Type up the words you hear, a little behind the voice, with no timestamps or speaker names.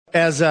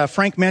As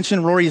Frank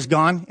mentioned, Rory is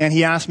gone, and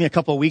he asked me a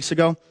couple of weeks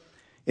ago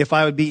if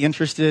I would be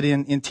interested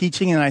in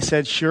teaching, and I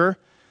said sure.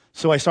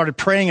 So I started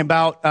praying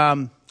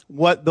about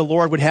what the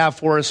Lord would have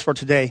for us for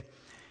today.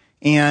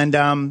 And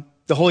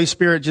the Holy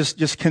Spirit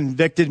just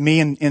convicted me,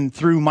 and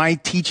through my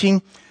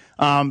teaching,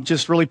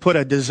 just really put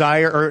a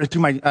desire, or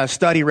through my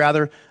study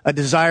rather, a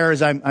desire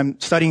as I'm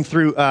studying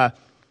through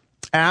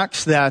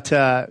Acts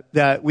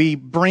that we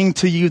bring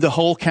to you the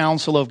whole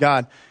counsel of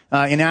God.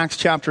 In Acts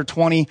chapter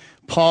 20,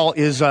 Paul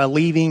is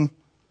leaving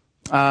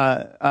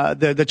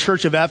the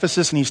church of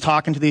Ephesus, and he's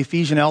talking to the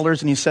Ephesian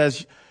elders, and he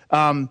says,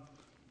 I'm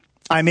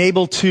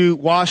able to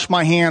wash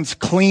my hands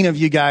clean of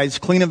you guys,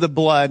 clean of the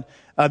blood,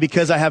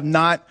 because I have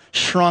not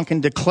shrunk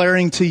in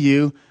declaring to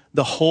you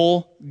the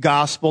whole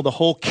gospel, the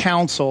whole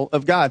counsel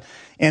of God.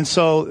 And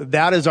so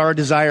that is our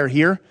desire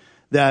here,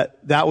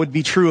 that would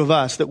be true of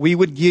us, that we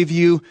would give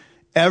you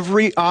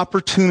every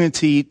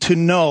opportunity to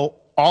know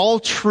all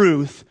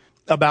truth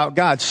about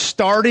God,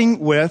 starting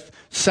with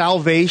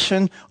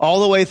salvation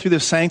all the way through the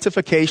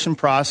sanctification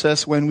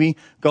process when we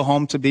go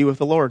home to be with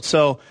the Lord.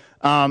 So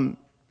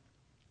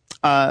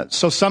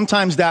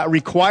sometimes that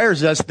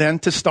requires us then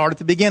to start at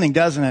the beginning,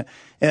 doesn't it?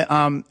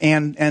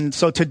 And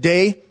so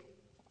today,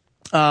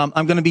 I'm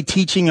going to be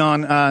teaching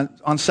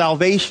on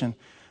salvation.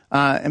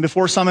 And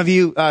before some of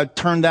you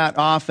turn that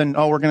off and,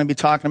 we're going to be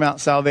talking about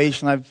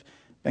salvation. I've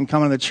been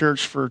coming to the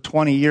church for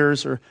 20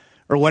 years or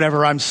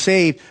whatever. I'm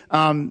saved.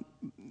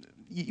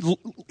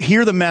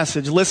 Hear the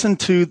message. Listen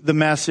to the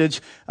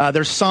message.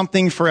 There's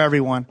something for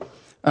everyone.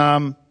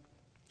 I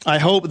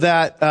hope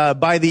that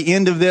by the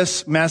end of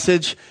this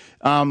message,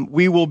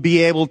 we will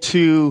be able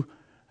to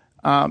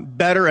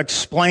better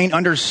explain,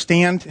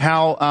 understand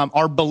how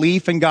our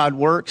belief in God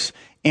works,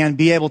 and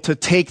be able to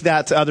take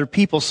that to other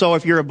people. So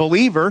if you're a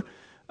believer,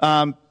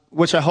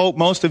 which I hope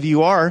most of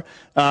you are,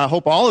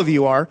 hope all of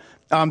you are,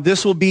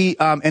 this will be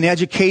an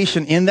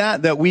education in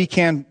that we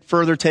can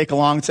further take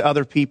along to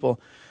other people.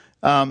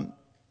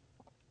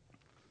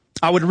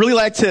 I would really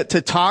like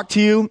to talk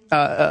to you.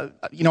 I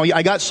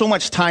got so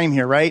much time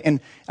here, right? And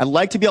I'd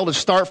like to be able to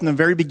start from the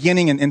very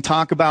beginning and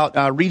talk about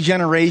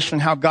regeneration,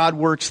 how God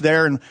works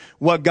there, and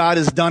what God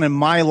has done in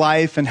my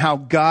life, and how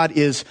God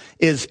is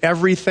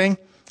everything,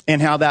 and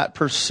how that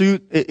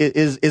pursuit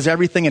is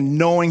everything, and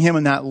knowing Him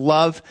and that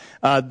love.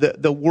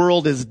 The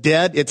world is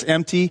dead; it's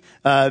empty.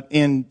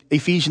 In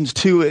Ephesians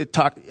 2, it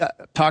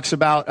talks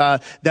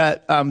about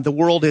that the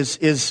world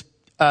is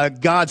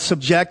God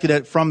subjected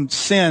it from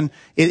sin.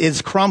 It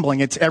is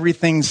crumbling.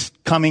 Everything's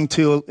coming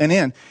to an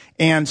end.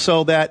 And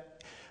so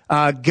that,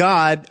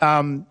 God,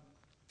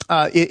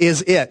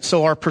 is it.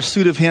 So our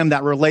pursuit of Him,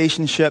 that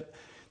relationship.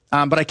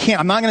 But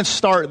I'm not going to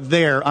start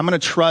there. I'm going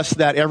to trust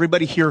that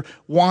everybody here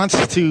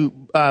wants to,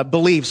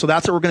 believe. So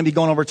that's what we're going to be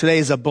going over today,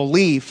 is a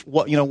belief.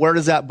 Where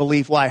does that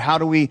belief lie? How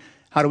do we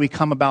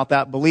come about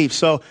that belief?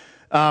 So,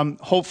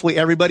 hopefully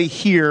everybody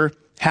here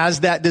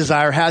has that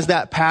desire, has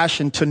that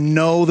passion to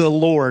know the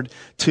Lord,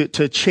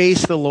 to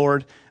chase the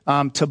Lord,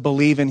 to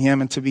believe in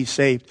Him and to be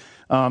saved.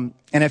 And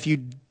if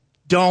you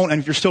don't,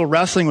 and if you're still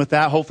wrestling with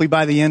that, hopefully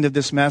by the end of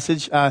this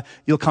message,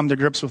 you'll come to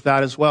grips with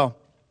that as well.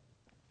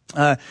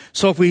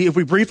 So if we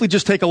briefly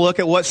just take a look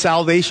at what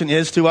salvation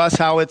is to us,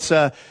 how it's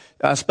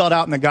spelled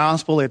out in the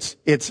gospel,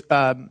 it's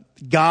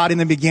God in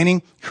the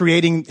beginning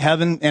creating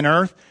heaven and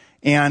earth,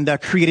 and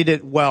created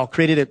it well,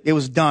 it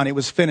was done, it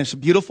was finished, a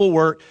beautiful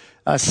work.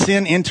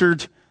 Sin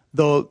entered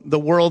the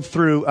world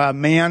through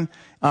man.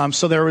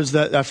 So there was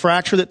a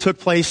fracture that took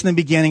place in the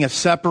beginning, a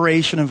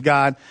separation of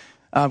God.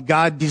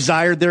 God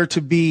desired there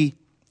to be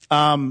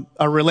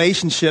a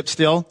relationship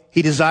still.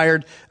 He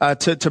desired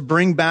to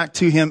bring back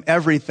to Him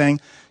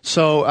everything.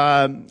 So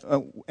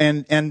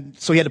and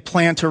so He had a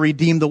plan to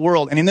redeem the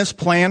world. And in this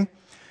plan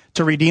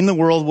to redeem the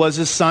world was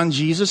His Son,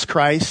 Jesus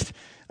Christ.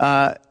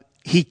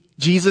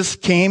 Jesus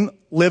came,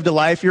 lived a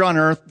life here on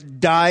earth,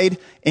 died,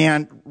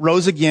 and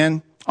rose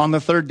again on the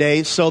third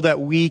day so that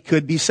we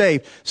could be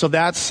saved. So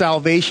that's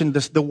salvation.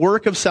 The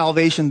work of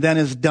salvation then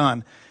is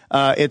done.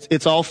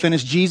 It's all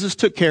finished. Jesus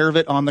took care of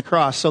it on the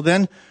cross. So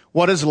then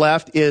what is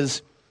left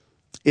is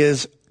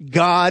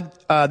God,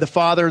 the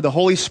Father, the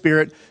Holy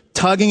Spirit,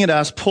 tugging at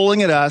us,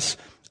 pulling at us,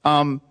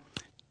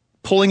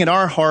 pulling at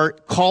our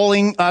heart,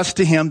 calling us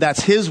to Him.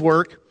 That's His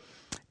work.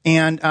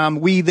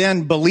 And we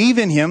then believe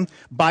in Him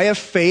by a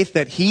faith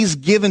that He's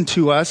given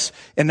to us,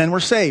 and then we're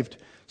saved.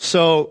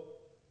 So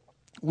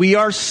we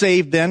are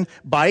saved then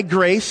by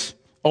grace,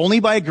 only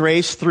by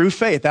grace through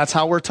faith. That's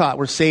how we're taught.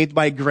 We're saved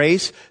by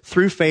grace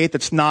through faith.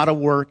 It's not a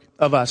work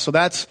of us. So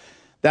that's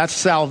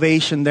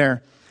salvation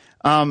there.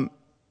 And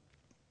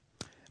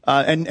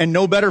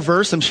no better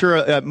verse, I'm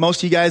sure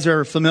most of you guys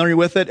are familiar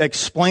with it,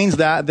 explains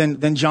that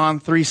than John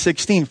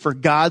 3:16. For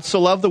God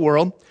so loved the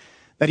world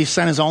that He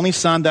sent His only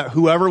Son, that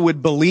whoever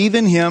would believe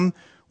in Him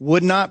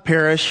would not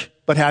perish,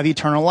 but have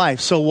eternal life.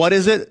 So what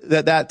is it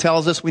that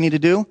tells us we need to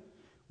do?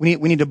 We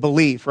need to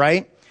believe,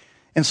 right?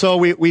 And so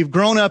we've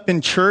grown up in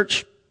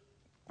church,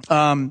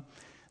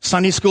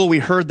 Sunday school. We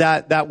heard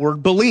that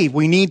word believe.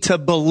 We need to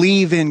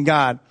believe in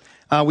God.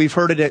 We've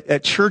heard it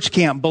at church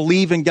camp,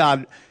 believe in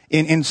God.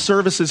 in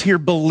services here,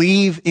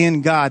 believe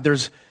in God.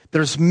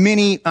 There's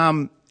many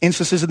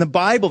instances in the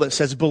Bible that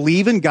says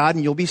believe in God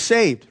and you'll be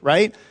saved,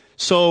 right?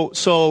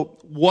 So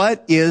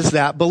what is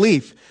that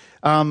belief?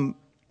 And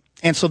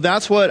so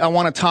that's what I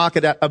want to talk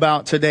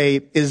about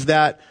today, is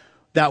that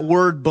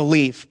word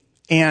belief,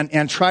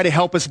 and try to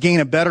help us gain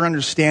a better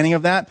understanding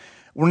of that.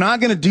 We're not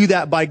going to do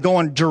that by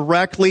going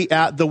directly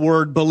at the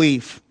word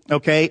belief,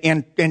 okay?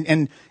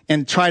 And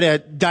try to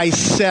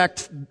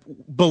dissect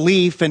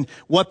belief and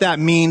what that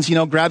means,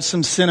 grab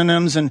some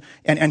synonyms and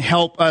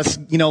help us,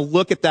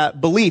 look at that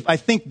belief. I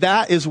think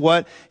that is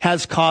what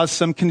has caused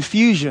some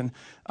confusion,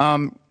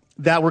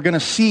 that we're going to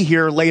see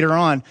here later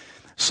on.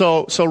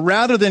 So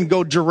rather than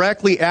go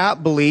directly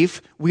at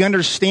belief, we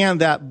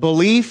understand that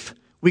belief,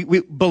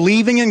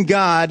 believing in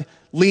God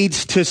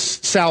leads to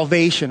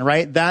salvation,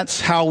 right?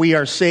 That's how we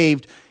are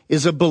saved,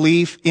 is a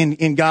belief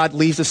in God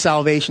leads to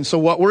salvation. So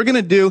what we're going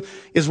to do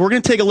is we're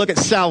going to take a look at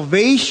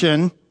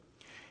salvation,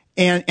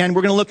 and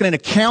we're going to look at an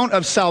account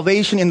of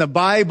salvation in the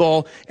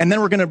Bible, and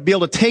then we're going to be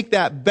able to take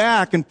that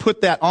back and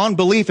put that on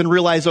belief and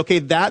realize, okay,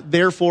 that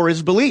therefore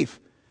is belief.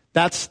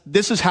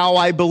 This is how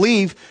I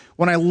believe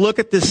when I look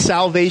at this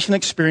salvation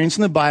experience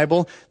in the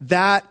Bible.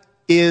 That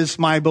is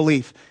my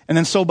belief. And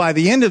then so by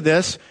the end of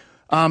this,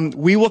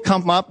 we will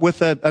come up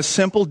with a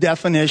simple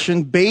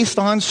definition based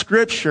on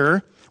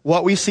Scripture,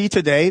 what we see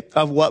today,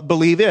 of what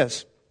believe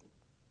is.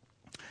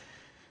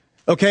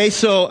 Okay,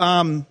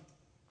 so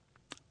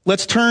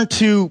let's turn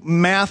to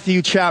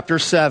Matthew chapter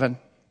 7.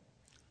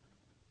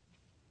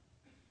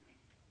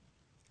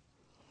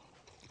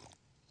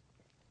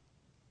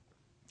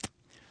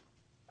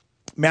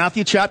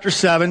 Matthew chapter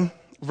 7,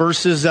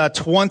 verses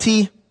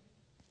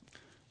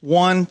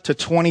 21 to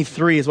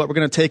 23 is what we're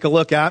going to take a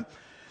look at.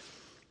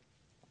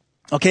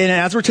 Okay, and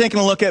as we're taking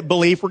a look at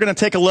belief, we're going to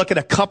take a look at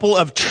a couple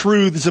of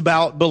truths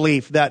about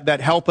belief that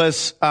help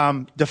us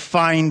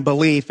define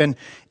belief. And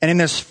in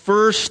this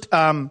first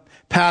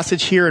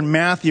passage here in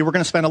Matthew, we're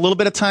going to spend a little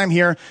bit of time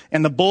here,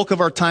 and the bulk of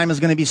our time is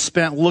going to be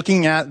spent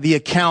looking at the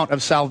account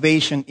of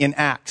salvation in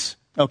Acts.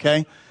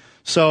 Okay,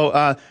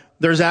 so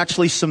there's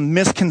actually some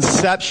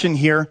misconception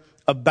here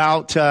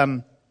about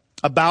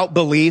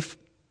belief.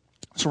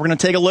 So we're going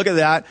to take a look at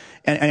that,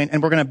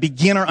 and we're going to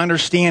begin our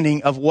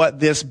understanding of what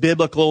this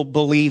biblical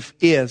belief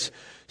is.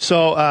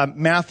 So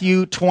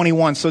Matthew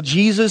 21. So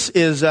Jesus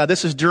is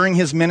this is during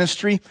his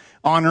ministry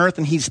on earth,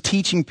 and he's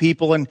teaching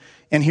people, and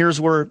here's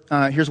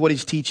what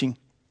he's teaching.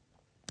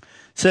 It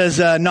says,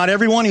 "Not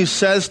everyone who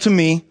says to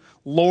me,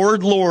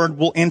 'Lord, Lord,'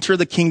 will enter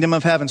the kingdom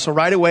of heaven." So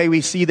right away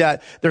we see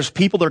that there's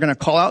people that are going to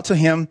call out to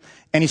him,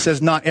 and he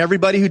says, "Not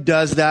everybody who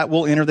does that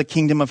will enter the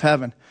kingdom of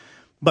heaven,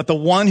 but the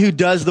one who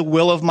does the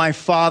will of my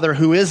Father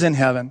who is in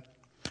heaven."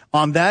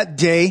 On that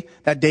day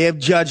of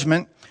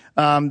judgment,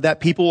 that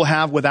people will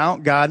have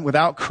without God,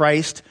 without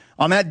Christ,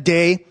 on that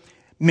day,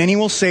 many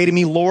will say to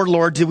me, "Lord,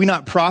 Lord, did we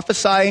not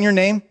prophesy in your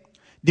name?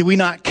 Did we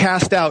not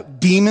cast out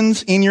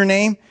demons in your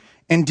name?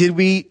 And did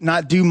we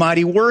not do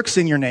mighty works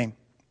in your name?"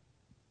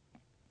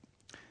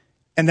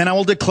 And then I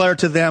will declare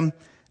to them,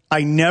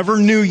 "I never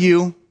knew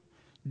you.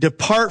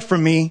 Depart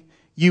from me,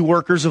 you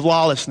workers of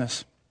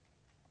lawlessness."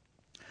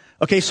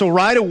 Okay, so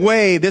right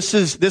away, this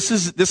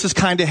is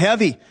kind of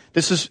heavy.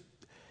 This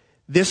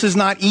is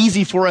not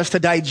easy for us to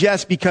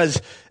digest, because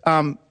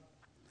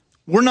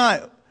we're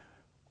not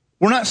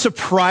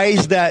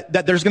surprised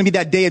that there's going to be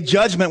that day of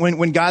judgment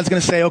when God's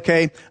going to say,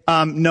 "Okay,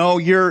 no,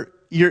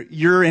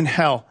 you're in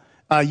hell.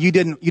 You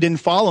didn't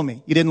follow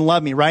me. You didn't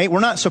love me," right?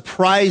 We're not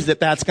surprised that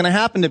that's going to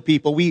happen to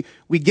people. We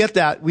get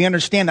that. We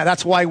understand that.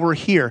 That's why we're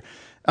here.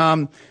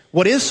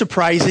 What is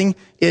surprising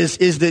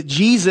is that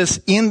Jesus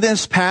in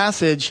this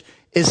passage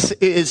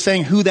is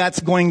saying who that's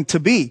going to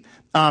be.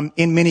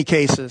 In many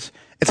cases,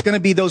 it's going to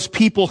be those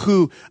people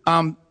who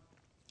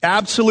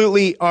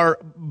absolutely are,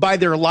 by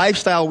their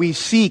lifestyle, we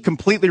see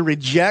completely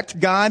reject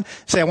God,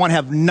 say, "I want to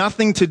have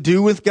nothing to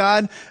do with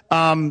God.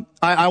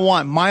 I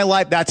want my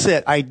life. That's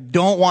it. I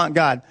don't want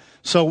God."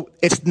 So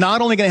it's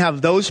not only going to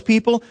have those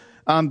people,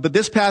 but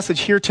this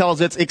passage here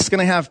tells us it's going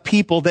to have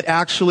people that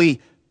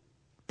actually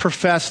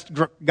professed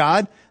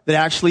God, that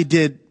actually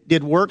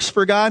did works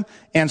for God.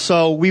 And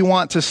so we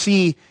want to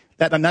see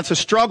that, and that's a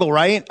struggle,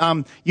 right?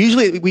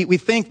 Usually we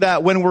think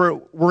that when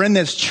we're in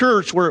this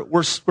church, we're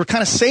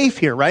kind of safe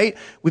here, right?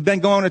 We've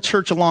been going to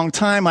church a long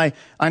time. I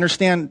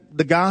understand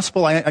the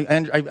gospel.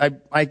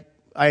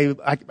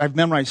 I've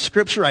memorized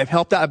scripture. I've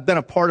helped out. I've been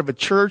a part of a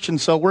church. And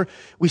so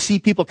we see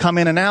people come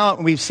in and out,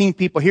 and we've seen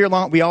people here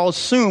long. We all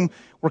assume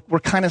we're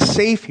kind of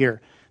safe here,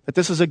 that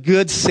this is a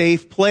good,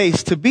 safe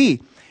place to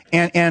be.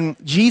 And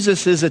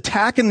Jesus is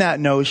attacking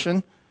that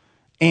notion.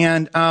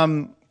 And,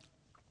 well,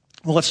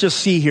 let's just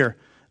see here.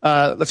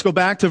 Let's go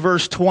back to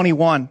verse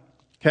 21.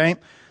 Okay.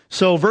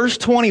 So verse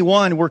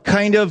 21, we're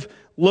kind of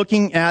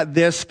looking at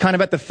this kind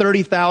of at the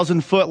 30,000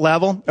 foot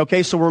level.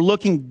 Okay. So we're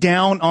looking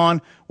down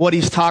on what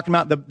he's talking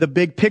about. The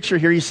big picture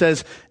here, he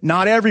says,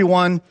 "Not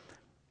everyone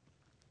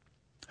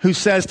who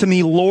says to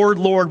me, 'Lord,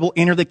 Lord,' will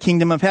enter the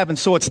kingdom of heaven."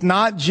 So it's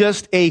not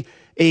just a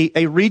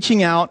a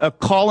reaching out, a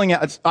calling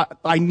out.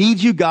 I need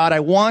you, God. I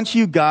want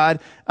you, God.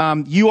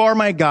 You are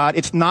my God.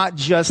 It's not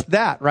just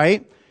that,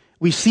 right?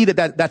 We see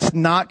that's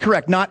not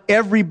correct. Not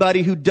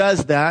everybody who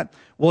does that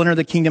will enter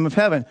the kingdom of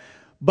heaven.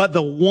 But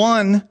the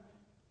one,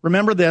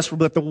 remember this,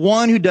 but the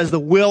one who does the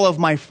will of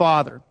my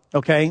Father.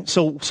 Okay,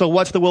 so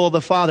what's the will of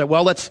the Father?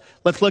 Well, let's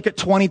look at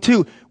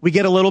 22. We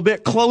get a little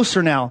bit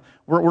closer now.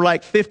 We're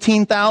like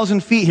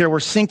 15,000 feet here. We're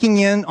sinking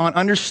in on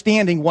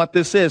understanding what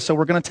this is. So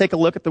we're going to take a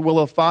look at the will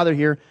of the Father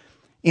here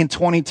in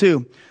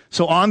 22.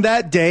 So on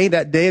that day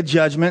of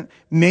judgment,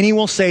 many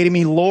will say to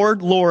me,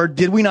 Lord, Lord,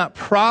 did we not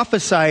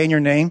prophesy in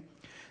your name?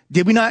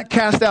 Did we not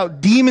cast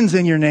out demons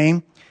in your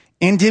name?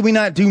 And did we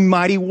not do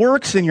mighty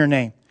works in your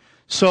name?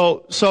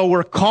 So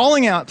we're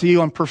calling out to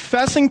you. I'm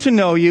professing to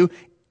know you.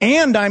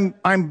 And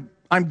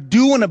I'm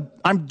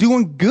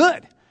doing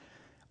good.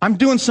 I'm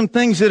doing some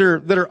things that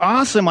are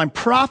awesome. I'm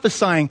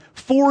prophesying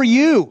for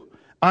you.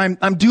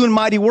 I'm doing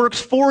mighty works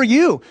for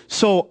you.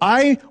 So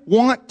I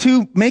want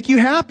to make you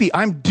happy.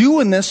 I'm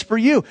doing this for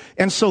you.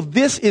 And so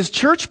this is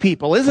church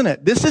people, isn't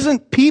it? This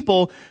isn't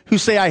people who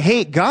say, I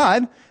hate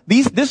God.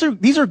 These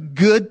are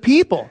good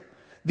people.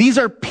 These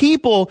are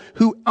people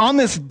who on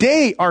this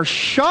day are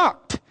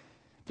shocked.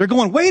 They're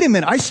going, wait a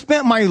minute. I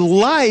spent my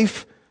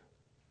life,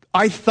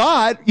 I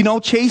thought,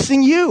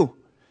 chasing you.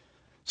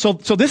 So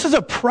this is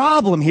a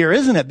problem here,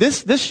 isn't it?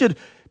 This should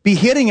be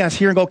hitting us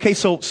here and go, okay,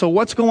 so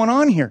what's going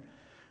on here?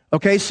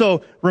 Okay,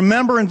 so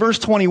remember in verse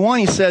 21,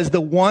 he says,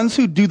 the ones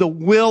who do the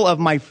will of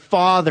my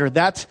Father,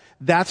 that's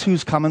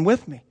who's coming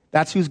with me.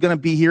 That's who's going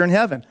to be here in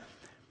heaven.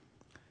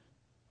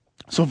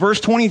 So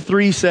verse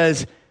 23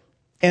 says,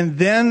 and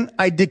then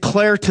I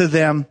declare to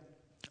them,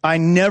 I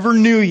never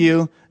knew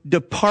you.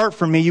 Depart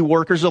from me, you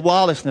workers of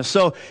lawlessness.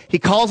 So he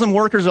calls them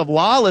workers of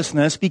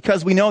lawlessness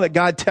because we know that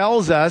God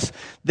tells us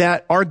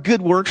that our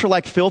good works are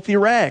like filthy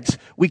rags.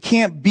 We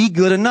can't be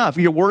good enough.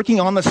 You're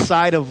working on the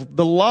side of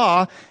the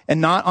law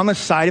and not on the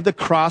side of the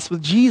cross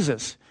with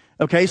Jesus.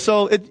 Okay,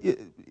 so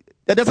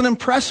that doesn't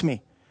impress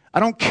me. I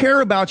don't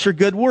care about your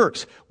good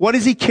works. What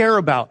does he care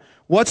about?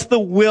 What's the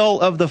will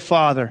of the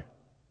Father?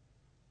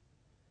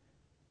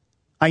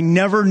 I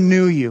never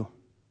knew you.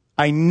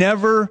 I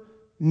never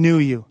knew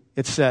you.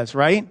 It says,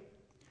 right?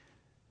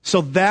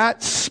 So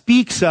that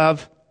speaks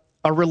of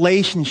a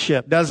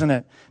relationship, doesn't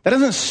it? That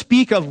doesn't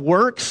speak of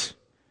works.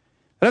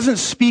 That doesn't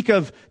speak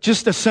of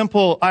just a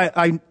simple,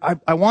 I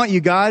want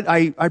you, God.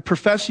 I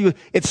profess you.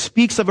 It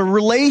speaks of a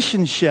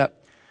relationship.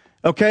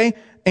 Okay?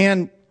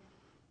 And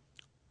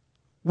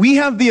we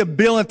have the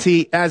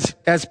ability as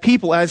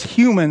people, as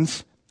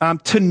humans,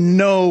 to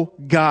know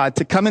God,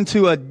 to come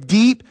into a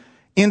deep,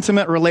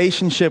 intimate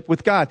relationship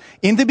with God.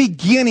 In the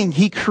beginning,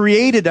 he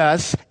created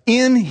us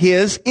in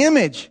his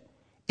image.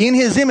 In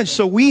his image.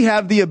 So we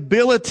have the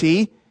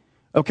ability,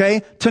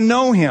 okay, to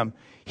know him.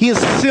 He is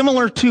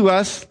similar to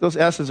us. Those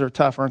S's are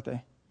tough, aren't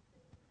they?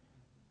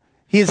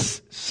 He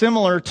is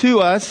similar to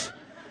us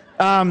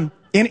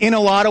in a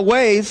lot of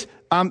ways.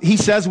 He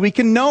says we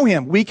can know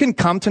him. We can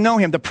come to know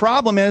him. The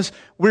problem is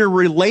we're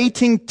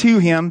relating to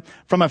him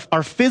from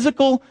our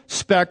physical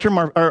spectrum,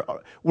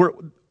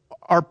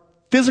 our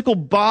physical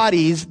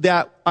bodies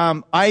that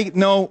I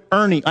know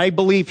Ernie. I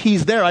believe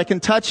he's there. I can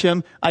touch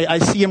him. I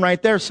see him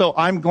right there. So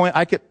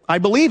I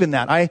believe in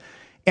that.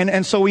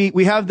 And so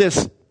we have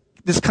this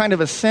kind of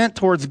ascent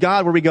towards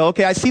God where we go,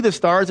 okay, I see the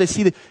stars. I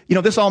see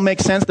this all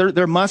makes sense.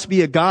 There must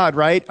be a God,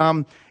 right?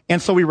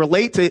 And so we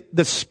relate to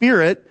the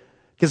spirit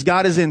because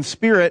God is in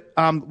spirit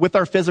with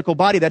our physical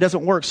body. That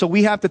doesn't work. So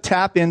we have to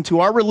tap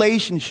into our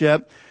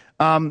relationship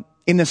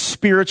in the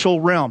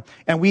spiritual realm.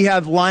 And we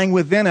have lying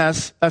within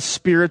us a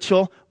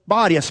spiritual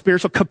body, a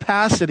spiritual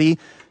capacity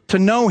to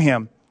know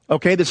him.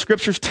 Okay, the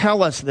scriptures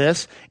tell us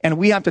this, and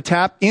we have to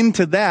tap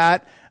into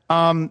that,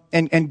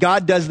 and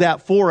God does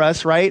that for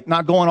us, right?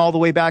 Not going all the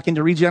way back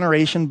into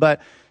regeneration,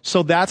 but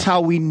so that's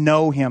how we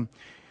know him.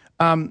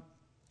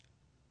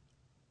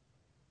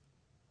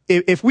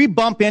 If we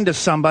bump into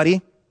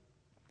somebody,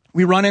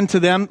 we run into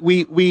them,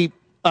 we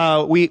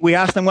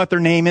ask them what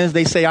their name is,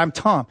 they say, I'm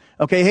Tom.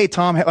 Okay, hey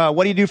Tom,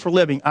 what do you do for a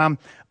living? I'm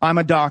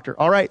a doctor.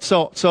 All right,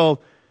 so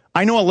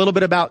I know a little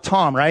bit about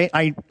Tom, right?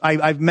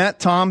 I've met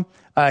Tom.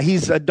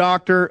 He's a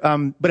doctor.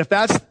 But if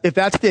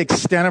that's the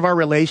extent of our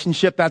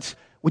relationship,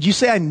 would you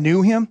say I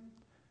knew him?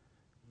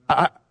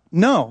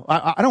 No,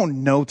 I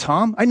don't know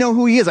Tom. I know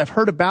who he is. I've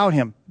heard about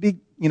him.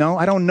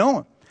 I don't know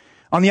him.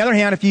 On the other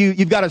hand, if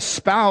you've got a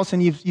spouse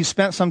and you've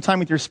spent some time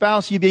with your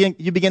spouse, you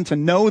begin to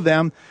know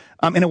them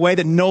in a way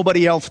that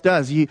nobody else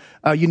does. You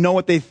know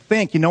what they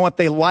think. You know what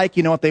they like.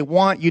 You know what they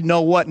want. You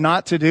know what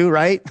not to do,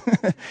 right?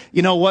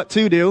 You know what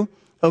to do.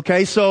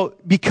 Okay, so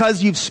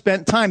because you've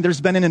spent time,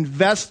 there's been an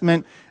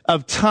investment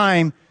of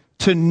time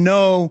to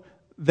know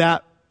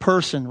that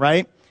person,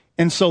 right?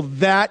 And so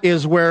that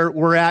is where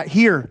we're at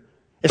here.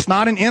 It's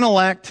not an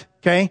intellect,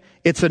 okay?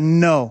 It's a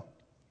know.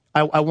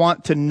 I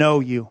want to know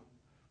you,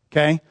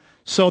 okay?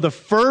 So the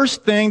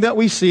first thing that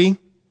we see,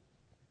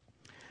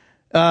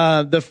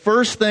 the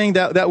first thing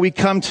that we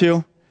come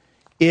to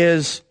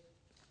is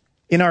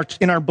in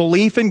our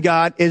belief in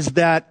God is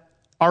that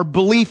Our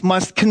belief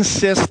must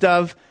consist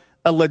of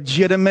a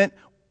legitimate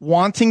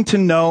wanting to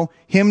know,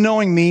 him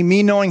knowing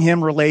me knowing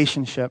him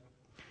relationship.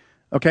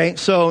 Okay,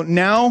 so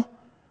now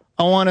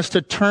I want us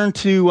to turn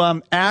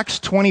to Acts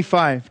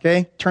 25,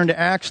 okay? Turn to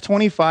Acts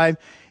 25,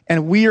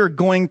 and we are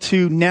going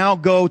to now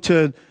go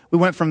to, we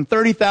went from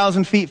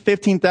 30,000 feet,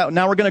 15,000,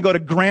 now we're going to go to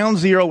ground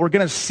zero. We're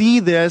going to see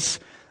this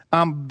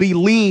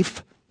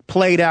belief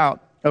played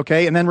out,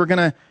 okay? And then we're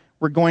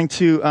going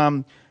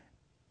to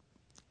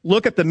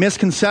look at the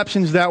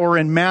misconceptions that were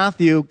in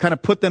Matthew, kind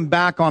of put them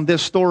back on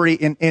this story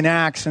in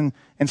Acts and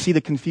see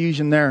the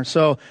confusion there.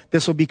 So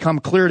this will become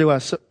clear to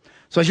us.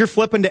 So as you're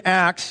flipping to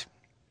Acts,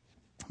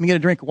 let me get a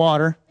drink of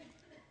water.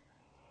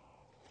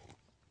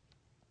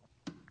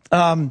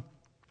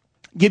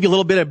 Give you a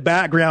little bit of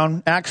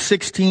background. Acts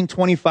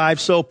 16:25.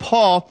 So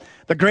Paul,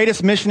 the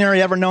greatest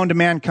missionary ever known to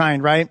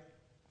mankind, right?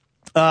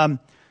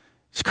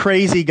 This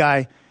crazy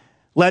guy,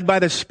 led by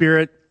the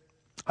Spirit.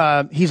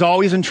 He's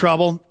always in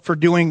trouble for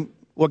doing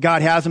what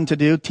God has him to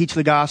do, teach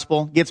the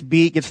gospel, gets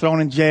beat, gets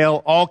thrown in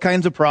jail, all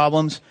kinds of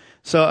problems.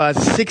 So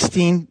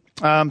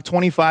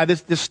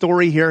 16:25, this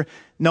story here,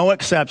 no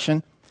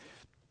exception.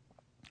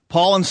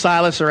 Paul and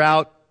Silas are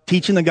out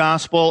teaching the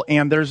gospel,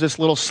 and there's this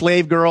little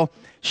slave girl.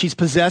 She's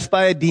possessed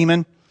by a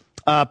demon.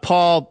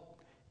 Paul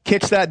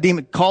kicks that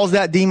demon, calls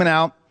that demon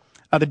out.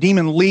 The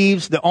demon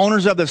leaves. The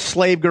owners of the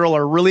slave girl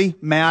are really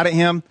mad at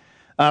him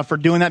for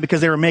doing that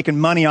because they were making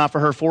money off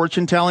of her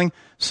fortune telling.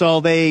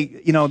 So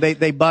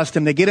they bust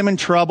him. They get him in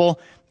trouble,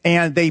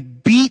 and they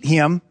beat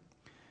him.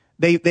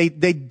 They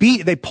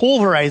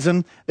pulverize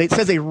him. It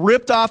says they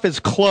ripped off his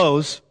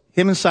clothes.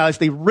 Him and Silas,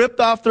 they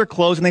ripped off their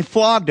clothes and they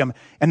flogged him.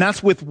 And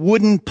that's with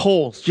wooden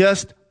poles.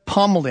 Just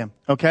pummeled him,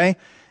 okay?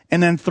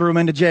 And then threw him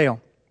into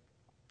jail.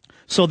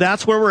 So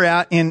that's where we're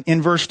at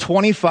in verse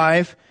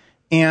 25.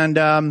 And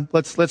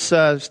let's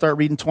start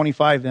reading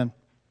 25 then.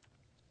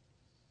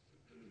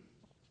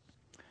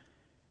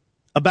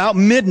 About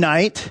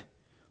midnight,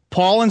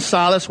 Paul and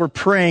Silas were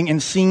praying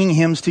and singing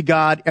hymns to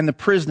God, and the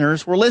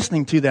prisoners were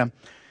listening to them.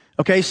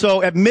 Okay,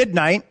 so at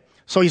midnight,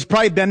 so he's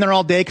probably been there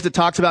all day because it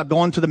talks about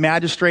going to the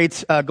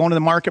magistrates, going to the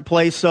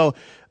marketplace. So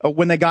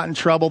when they got in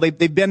trouble,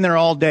 they've been there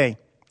all day.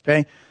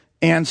 Okay,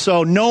 and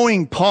so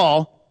knowing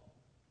Paul,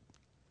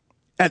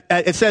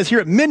 it says here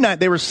at midnight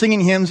they were singing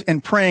hymns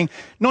and praying.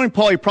 Knowing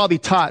Paul, he probably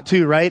taught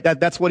too, right?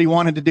 That's what he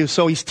wanted to do.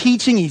 So he's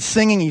teaching, he's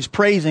singing, he's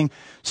praising.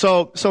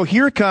 So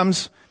here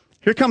comes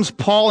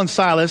Paul and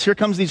Silas. Here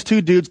comes these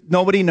two dudes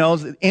nobody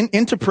knows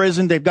into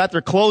prison. They've got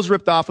their clothes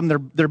ripped off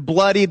them. They're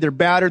bloody. They're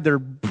battered. They're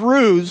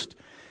bruised.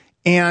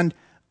 And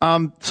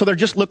so they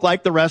just look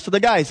like the rest of the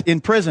guys in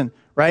prison,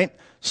 right?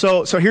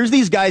 So here's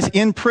these guys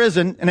in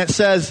prison, and it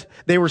says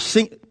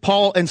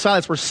Paul and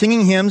Silas were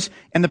singing hymns,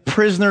 and the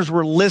prisoners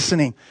were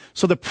listening.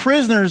 So the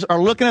prisoners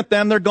are looking at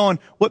them. They're going,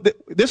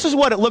 this is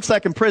what it looks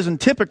like in prison.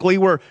 Typically,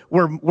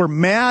 we're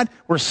mad,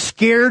 we're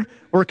scared,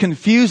 we're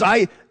confused.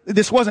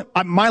 This wasn't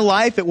my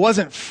life. It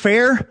wasn't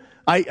fair.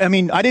 I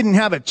mean, I didn't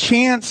have a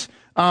chance.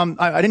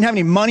 I didn't have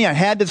any money. I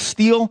had to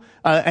steal.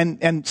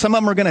 And some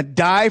of them are going to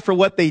die for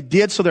what they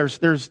did. So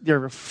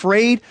they're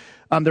afraid.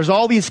 There's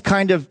all these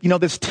kind of,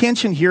 this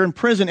tension here in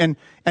prison.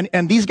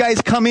 And these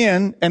guys come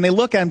in and they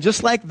look at them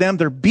just like them.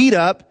 They're beat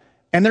up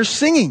and they're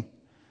singing.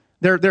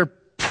 They're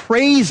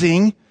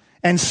praising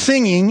and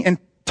singing and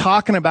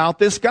talking about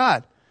this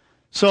God.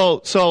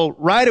 So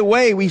right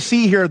away we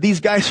see here, these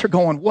guys are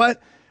going,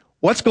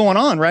 what's going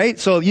on, right?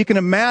 So you can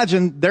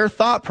imagine their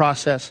thought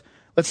process.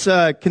 Let's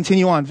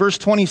continue on. Verse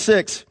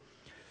 26.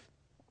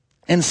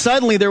 And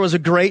suddenly there was a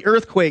great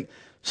earthquake,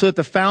 so that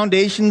the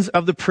foundations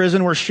of the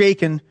prison were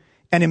shaken,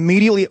 and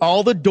immediately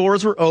all the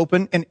doors were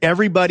open, and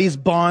everybody's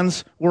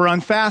bonds were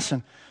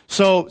unfastened.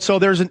 So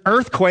there's an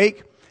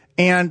earthquake,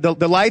 and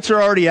the lights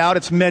are already out.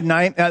 It's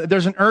midnight.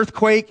 There's an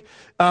earthquake,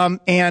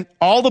 and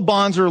all the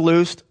bonds are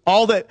loosed.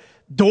 All the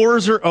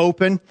doors are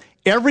open.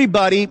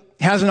 Everybody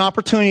has an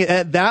opportunity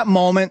at that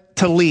moment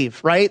to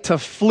leave, right? To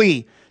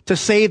flee, to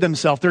save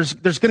themselves. There's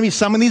going to be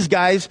some of these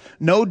guys,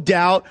 no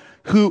doubt,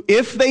 who,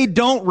 if they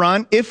don't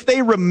run, if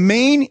they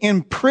remain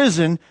in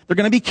prison, they're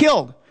going to be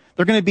killed.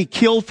 They're going to be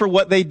killed for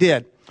what they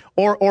did.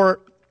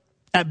 Or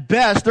at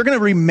best, they're going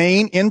to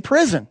remain in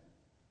prison.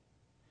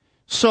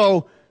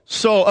 So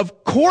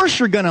of course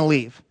you're going to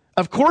leave.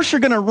 Of course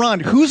you're going to run.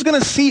 Who's going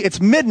to see? It's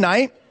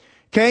midnight.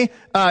 Okay,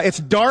 it's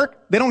dark.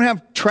 They don't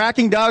have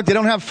tracking dogs. They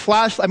don't have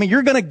flashlights. I mean,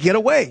 you're going to get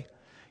away.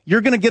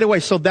 You're going to get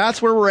away. So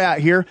that's where we're at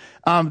here.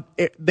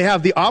 They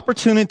have the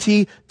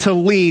opportunity to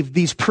leave.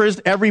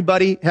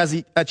 Everybody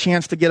has a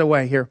chance to get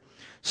away here.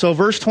 So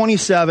verse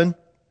 27.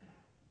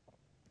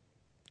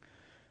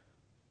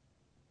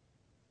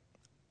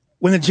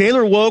 When the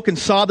jailer woke and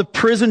saw the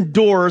prison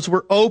doors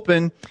were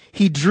open,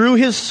 he drew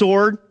his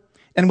sword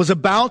and was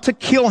about to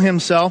kill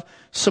himself,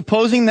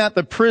 supposing that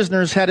the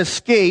prisoners had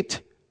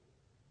escaped.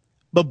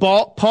 But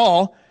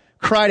Paul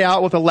cried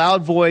out with a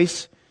loud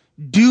voice,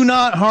 "Do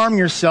not harm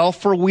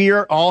yourself, for we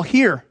are all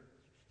here."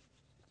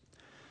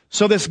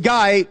 So this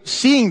guy,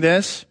 seeing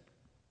this,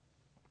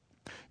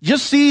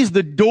 just sees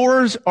the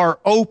doors are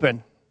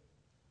open.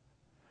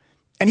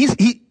 And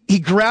he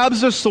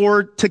grabs a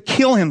sword to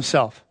kill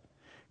himself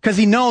because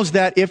he knows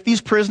that if these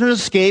prisoners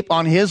escape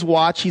on his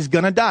watch, he's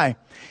going to die.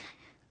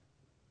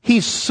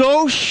 He's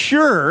so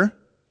sure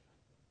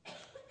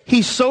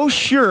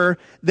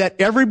that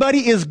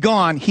everybody is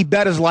gone, he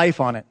bet his life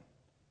on it.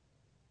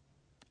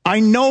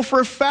 I know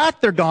for a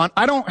fact they're gone.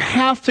 I don't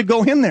have to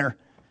go in there.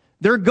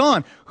 They're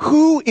gone.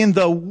 Who in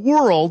the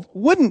world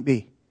wouldn't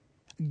be?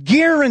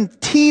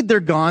 Guaranteed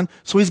they're gone,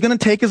 so he's going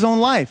to take his own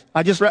life.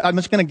 I'm just going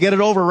to get it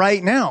over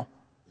right now.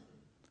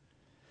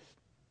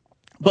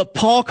 But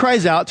Paul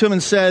cries out to him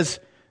and says,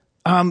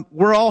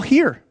 we're all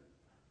here.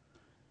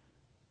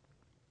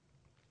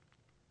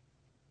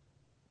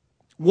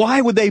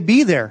 Why would they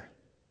be there?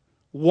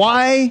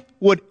 Why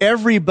would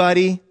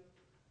everybody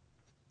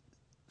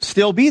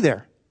still be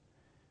there?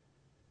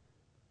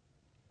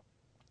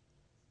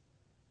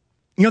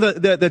 You know,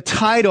 the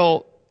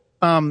title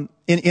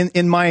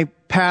in my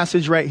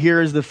passage right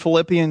here is the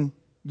Philippian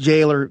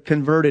jailer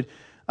converted.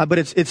 But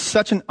it's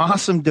such an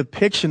awesome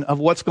depiction of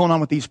what's going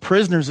on with these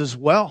prisoners as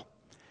well.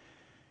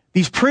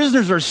 These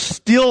prisoners are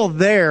still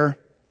there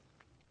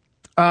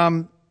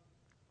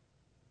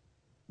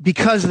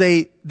because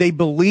they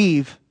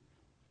believe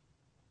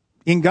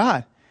in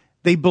God.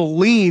 They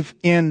believe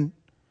in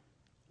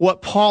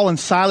what Paul and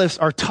Silas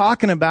are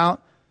talking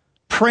about,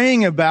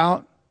 praying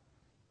about.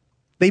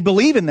 They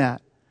believe in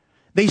that.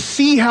 They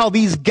see how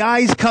these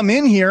guys come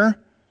in here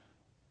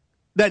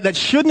that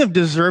shouldn't have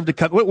deserved to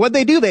come. What'd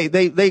they do?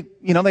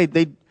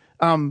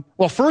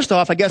 Well, first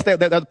off, I guess that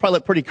probably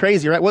looked pretty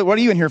crazy, right? What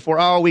are you in here for?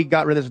 Oh, we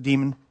got rid of this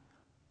demon,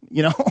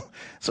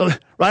 So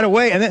right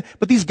away,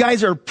 but these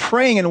guys are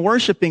praying and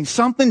worshiping.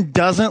 Something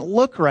doesn't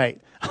look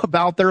right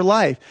about their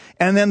life.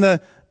 And then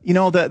the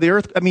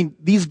earth,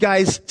 these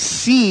guys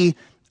see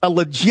a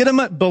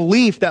legitimate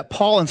belief that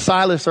Paul and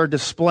Silas are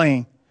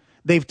displaying.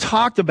 They've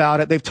talked about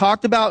it. They've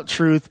talked about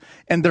truth,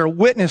 and they're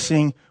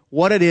witnessing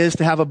what it is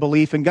to have a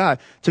belief in God.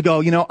 To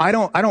go, I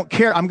don't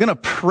care. I'm going to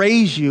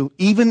praise you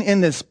even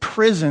in this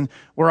prison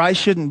where I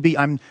shouldn't be.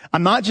 I'm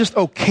not just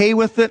okay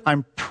with it.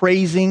 I'm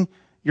praising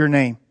your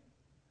name.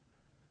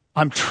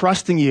 I'm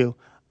trusting you.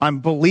 I'm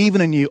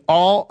believing in you.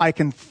 All I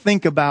can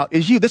think about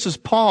is you. This is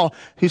Paul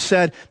who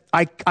said,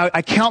 I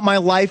count my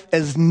life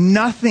as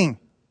nothing.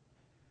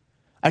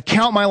 I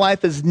count my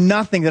life as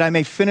nothing that I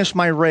may finish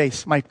my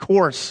race, my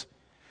course,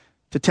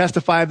 to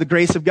testify of the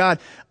grace of God.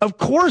 Of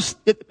course,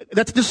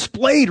 that's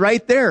displayed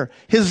right there.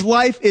 His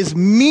life is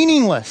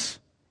meaningless.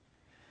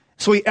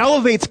 So he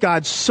elevates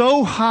God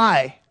so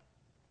high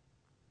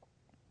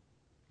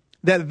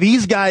that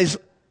these guys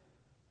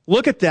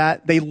look at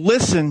that, they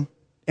listen,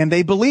 and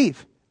they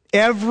believe.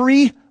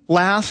 Every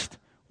last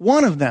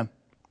one of them.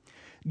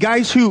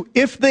 Guys who,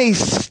 if they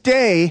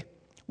stay,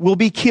 will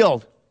be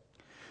killed.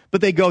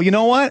 But they go, you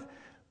know what?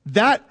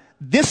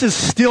 This is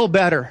still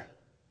better.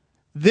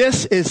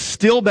 This is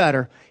still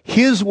better.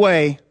 His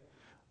way.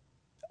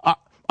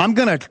 I'm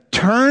going to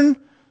turn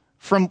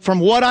from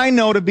what I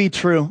know to be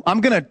true.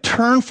 I'm going to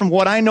turn from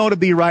what I know to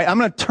be right. I'm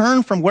going to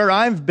turn from where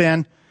I've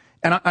been,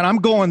 and I'm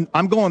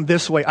going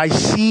this way. I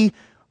see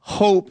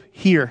hope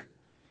here,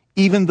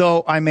 even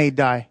though I may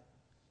die.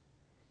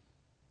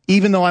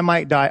 Even though I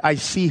might die, I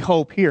see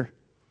hope here.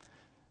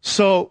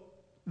 So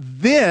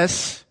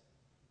this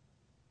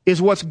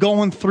is what's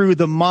going through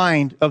the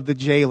mind of the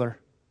jailer.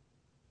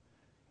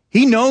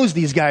 He knows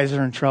these guys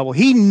are in trouble.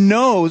 He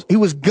knows he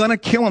was going to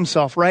kill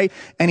himself, right?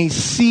 And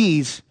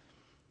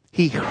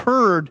he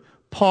heard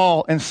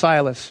Paul and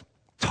Silas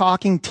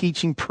talking,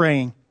 teaching,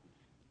 praying.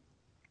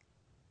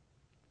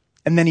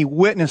 And then he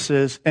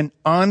witnesses an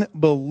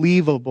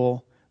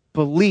unbelievable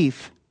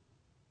belief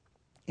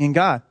in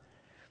God.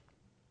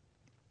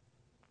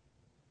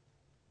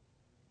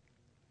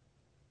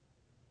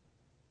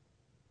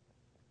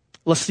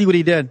 Let's see what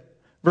he did.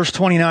 Verse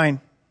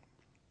 29.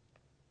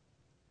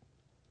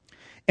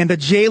 And the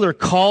jailer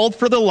called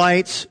for the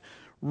lights,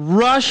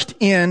 rushed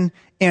in,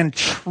 and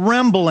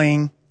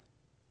trembling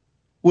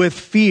with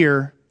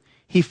fear,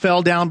 he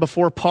fell down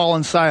before Paul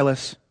and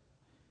Silas.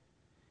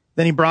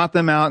 Then he brought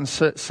them out and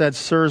said,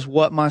 Sirs,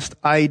 what must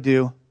I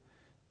do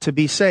to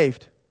be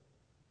saved?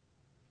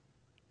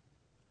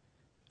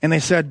 And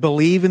they said,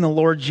 believe in the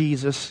Lord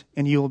Jesus,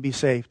 and you will be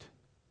saved.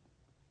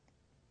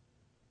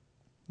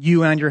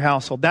 You and your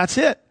household. That's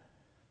it.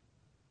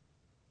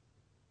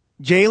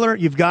 Jailer,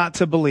 you've got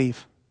to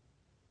believe.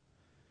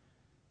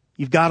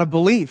 You've got to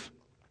believe.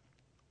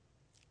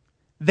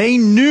 They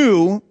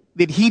knew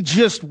that he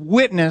just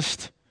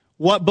witnessed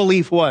what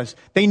belief was.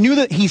 They knew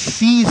that he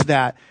sees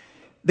that.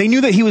 They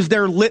knew that he was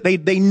there.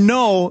 They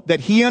know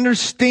that he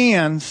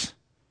understands.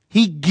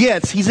 He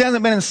gets. He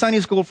hasn't been in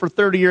Sunday school for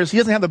 30 years. He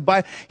doesn't have the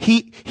Bible.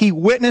 He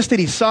witnessed it.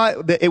 He saw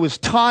it. That it was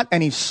taught,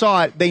 and he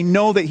saw it. They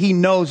know that he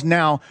knows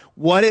now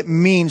what it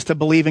means to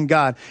believe in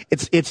God.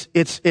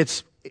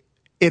 It's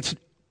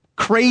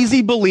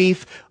crazy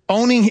belief,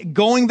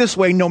 going this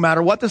way no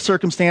matter what the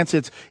circumstance.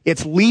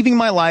 It's leaving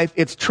my life.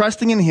 It's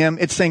trusting in him.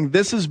 It's saying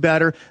this is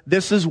better.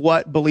 This is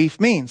what belief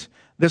means.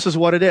 This is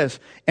what it is.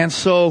 And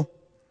so,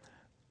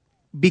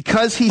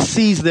 because he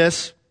sees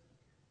this,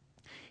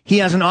 he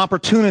has an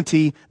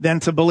opportunity then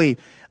to believe.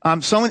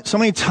 So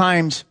many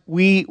times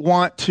we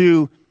want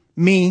to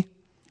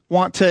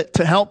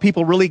help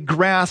people really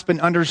grasp and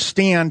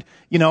understand,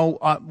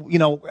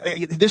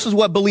 this is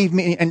what believe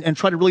means, and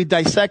try to really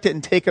dissect it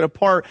and take it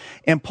apart.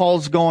 And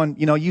Paul's going,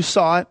 you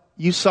saw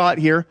it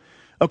here.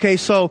 Okay,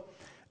 so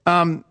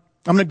I'm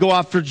going to go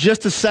off for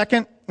just a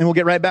second, and we'll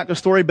get right back to the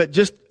story. But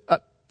just,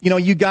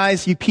 you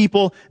guys, you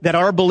people that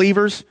are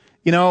believers,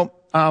 this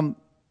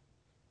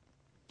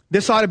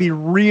ought to be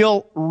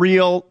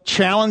real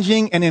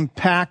challenging and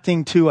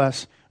impacting to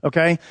us.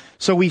 Okay,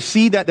 so we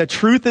see that the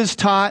truth is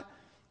taught.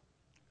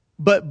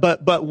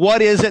 But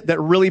what is it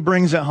that really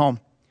brings it home?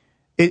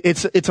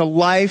 It's a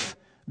life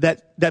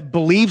that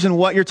believes in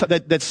what you're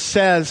that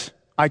says,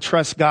 I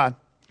trust God.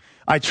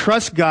 I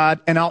trust God,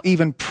 and I'll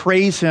even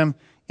praise Him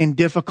in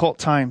difficult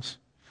times.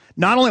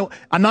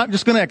 I'm not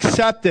just going to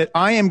accept it.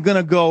 I am going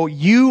to go,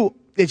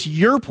 it's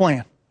your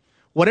plan.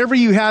 Whatever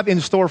you have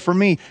in store for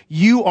me,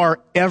 you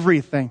are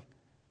everything.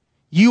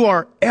 You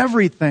are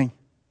everything.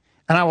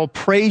 And I will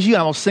praise you,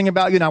 I will sing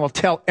about you, and I will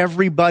tell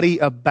everybody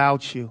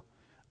about you.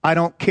 I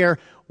don't care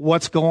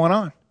what's going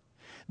on.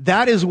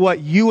 That is what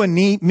you and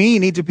me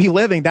need to be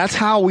living. That's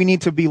how we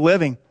need to be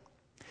living.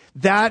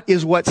 That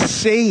is what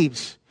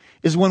saves,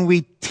 is when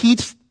we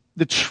teach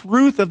the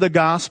truth of the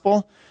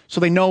gospel so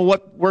they know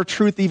where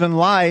truth even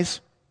lies.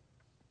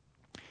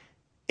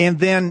 And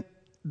then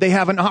they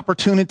have an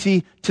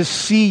opportunity to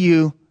see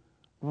you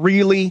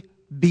really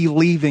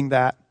believing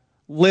that,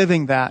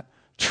 living that,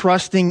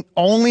 trusting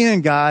only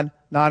in God,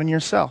 not in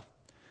yourself.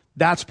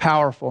 That's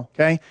powerful,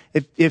 okay?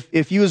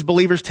 If you as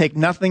believers take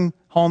nothing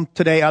home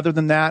today other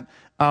than that,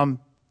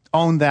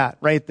 own that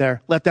right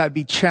there. Let that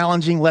be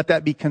challenging. Let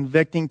that be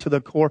convicting to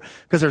the core,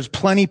 because there's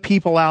plenty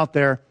people out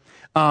there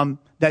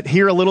that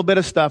hear a little bit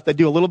of stuff, that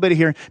do a little bit of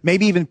hearing,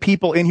 maybe even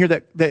people in here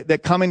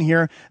that come in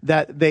here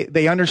that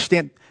they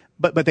understand,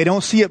 but they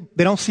don't see it.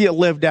 They don't see it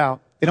lived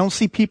out. They don't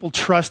see people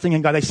trusting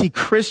in God. They see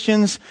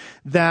Christians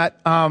that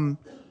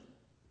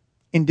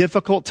in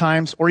difficult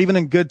times or even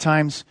in good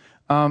times,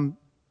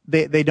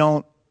 they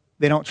don't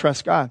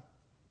trust God.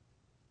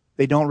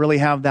 They don't really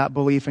have that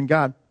belief in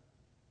God.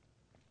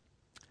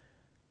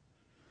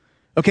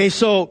 Okay,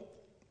 so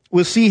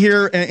we'll see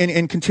here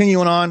and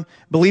continuing on,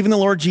 believe in the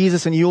Lord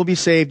Jesus and you will be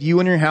saved, you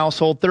and your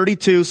household.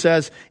 32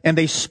 says, and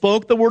they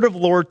spoke the word of the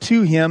Lord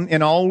to him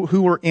and all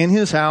who were in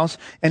his house,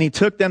 and he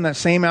took them that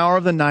same hour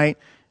of the night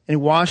and he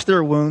washed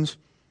their wounds,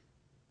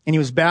 and he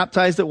was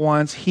baptized at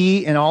once,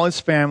 he and all his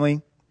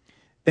family.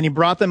 Then he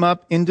brought them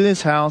up into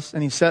his house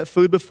and he set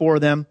food before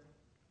them,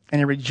 and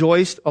he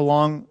rejoiced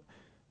along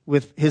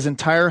with his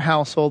entire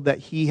household that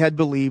he had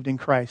believed in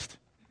Christ.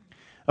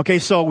 Okay,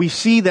 so we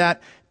see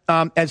that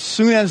as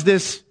soon as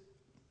this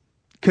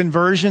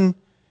conversion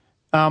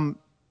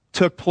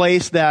took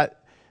place,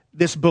 that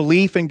this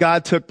belief in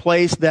God took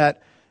place,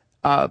 that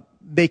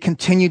they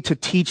continued to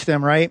teach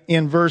them, right?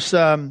 In verse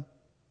 32,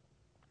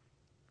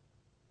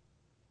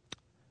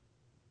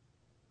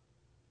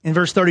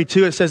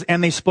 it says,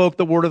 and they spoke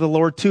the word of the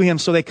Lord to him.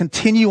 So they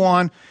continue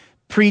on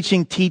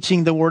preaching,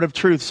 teaching the word of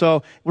truth.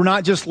 So we're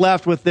not just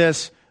left with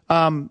this,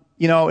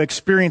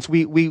 experience.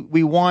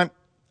 We want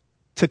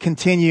to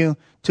continue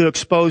to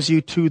expose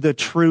you to the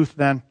truth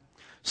then.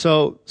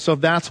 So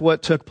that's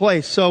what took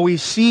place. So we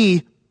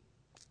see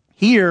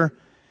here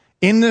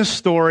in this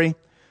story,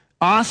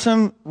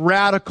 awesome,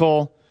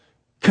 radical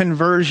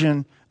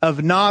conversion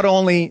of not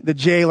only the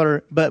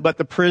jailer, but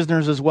the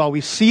prisoners as well.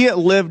 We see it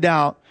lived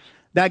out.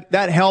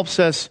 That helps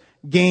us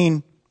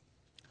gain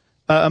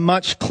a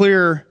much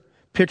clearer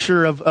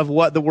picture of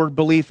what the word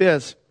belief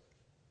is.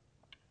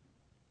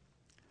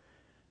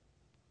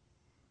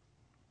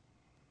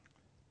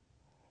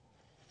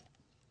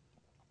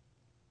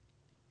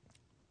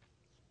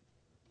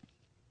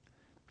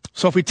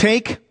 So if we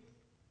take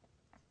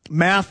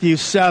Matthew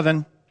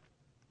 7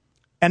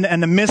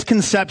 and the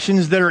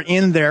misconceptions that are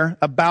in there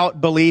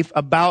about belief,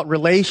 about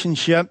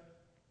relationship,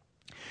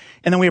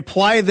 and then we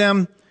apply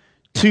them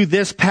to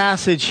this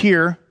passage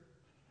here,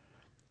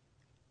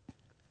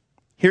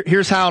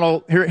 here's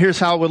how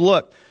it would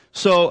look.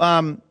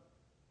 So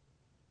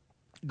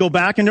go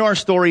back into our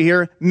story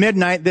here.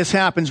 Midnight, this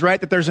happens, right?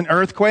 That there's an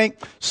earthquake.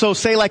 So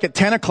say like at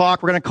 10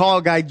 o'clock, we're going to call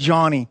a guy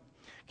Johnny.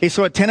 Okay,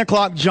 so at 10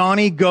 o'clock,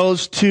 Johnny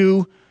goes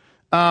to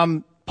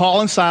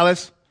Paul and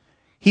Silas.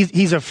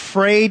 He's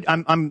afraid.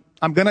 I'm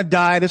going to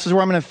die. This is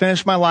where I'm going to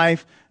finish my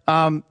life.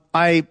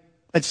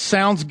 It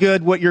sounds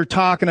good what you're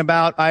talking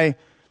about. I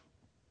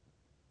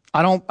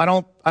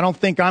don't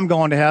think I'm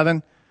going to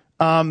heaven.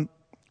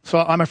 So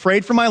I'm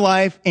afraid for my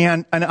life,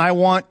 and I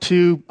want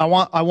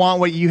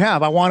what you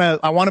have. I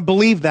want to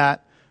believe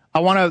that. I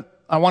want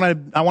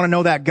to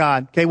know that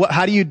God. Okay,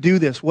 how do you do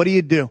this? What do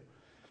you do?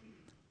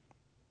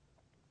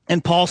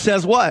 And Paul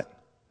says what?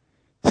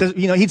 Says,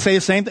 he'd say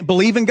the same thing.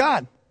 Believe in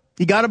God.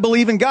 You got to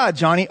believe in God,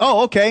 Johnny.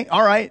 Oh, okay.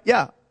 All right.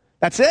 Yeah.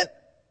 That's it?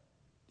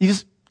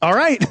 All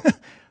right.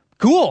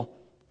 Cool.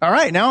 All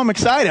right. Now I'm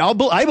excited.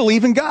 I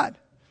believe in God.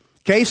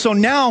 Okay. So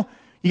now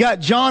you got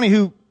Johnny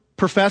who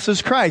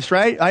professes Christ,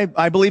 right?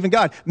 I believe in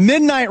God.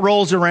 Midnight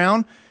rolls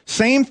around.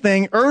 Same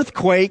thing,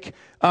 earthquake.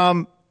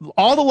 All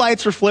the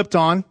lights are flipped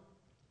on.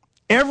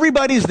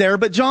 Everybody's there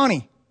but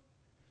Johnny.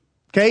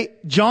 Okay,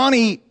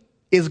 Johnny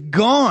is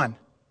gone.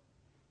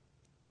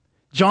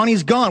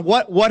 Johnny's gone.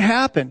 What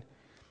happened?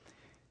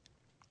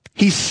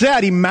 He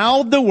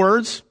mouthed the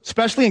words,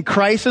 especially in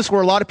crisis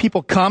where a lot of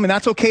people come, and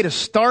that's okay to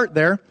start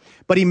there,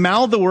 but he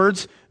mouthed the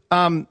words,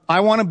 I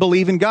want to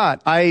believe in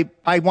God. I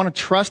want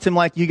to trust him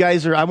like you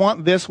guys are. I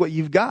want this, what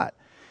you've got.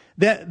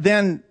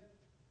 Then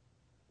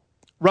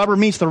rubber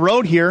meets the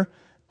road here,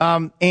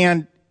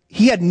 and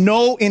he had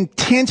no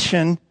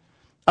intention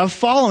of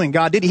following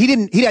God.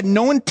 He had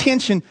no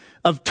intention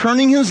of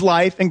turning his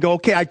life and go,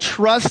 okay, I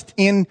trust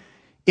in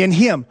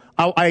him.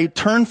 I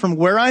turn from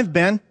where I've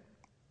been,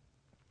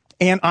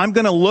 and I'm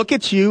going to look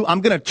at you.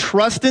 I'm going to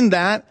trust in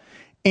that.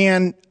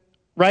 And,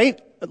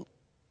 right?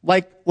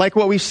 Like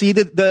what we see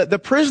the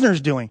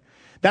prisoners doing.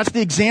 That's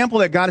the example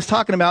that God is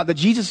talking about, that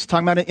Jesus is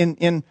talking about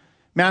in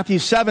Matthew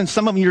 7.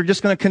 Some of you are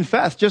just going to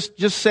confess.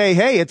 Just say,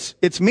 hey,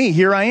 it's me.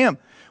 Here I am.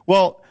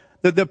 Well,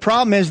 the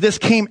problem is this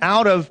came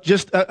out of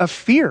just a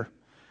fear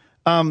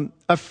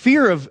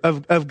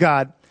of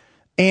God.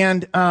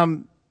 And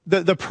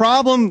the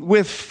problem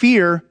with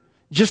fear,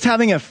 just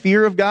having a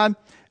fear of God,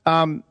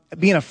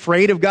 being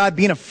afraid of God,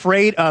 being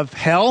afraid of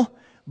hell,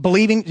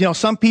 believing,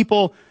 some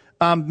people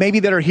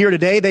maybe that are here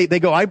today, they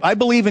go, I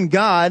believe in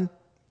God,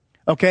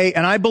 okay,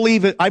 and I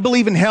believe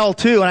in hell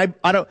too, and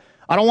I don't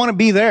want to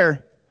be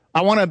there.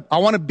 I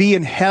want to be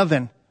in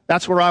heaven.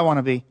 That's where I want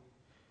to be.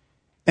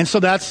 And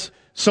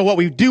so what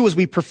we do is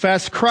we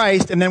profess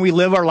Christ, and then we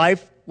live our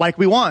life like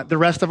we want the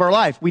rest of our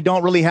life. We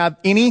don't really have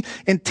any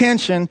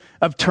intention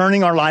of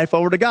turning our life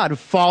over to God, of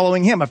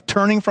following him, of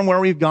turning from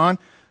where we've gone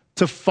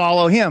to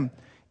follow him.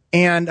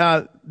 And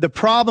the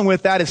problem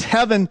with that is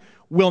heaven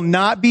will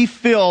not be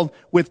filled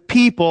with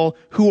people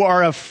who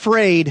are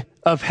afraid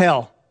of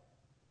hell.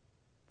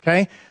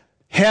 Okay?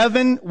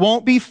 Heaven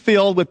won't be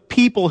filled with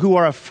people who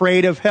are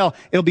afraid of hell.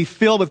 It'll be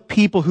filled with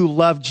people who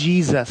love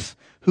Jesus,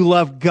 who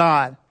love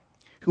God,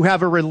 who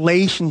have a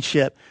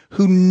relationship,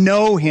 who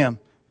know him,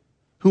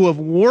 who have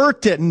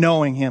worked at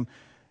knowing him,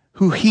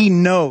 who he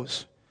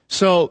knows.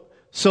 So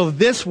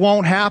this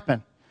won't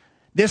happen.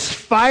 This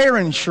fire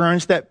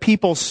insurance that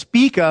people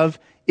speak of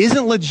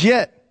isn't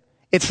legit.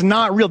 It's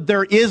not real.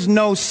 There is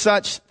no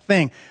such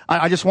thing.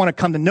 I just want to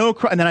come to know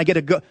Christ, and then I get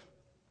to go.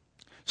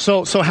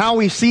 So how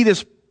we see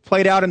this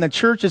played out in the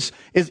church is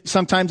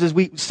sometimes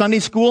Sunday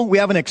school, we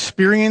have an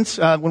experience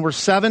when we're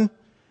 7,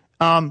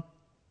 and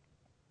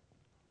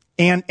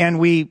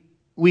we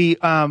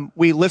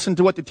listen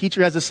to what the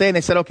teacher has to say, and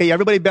they said, okay,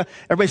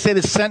 everybody say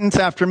this sentence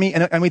after me,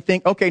 and we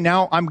think, okay,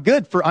 now I'm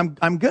good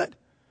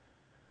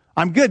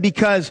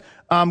because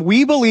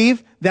we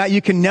believe that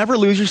you can never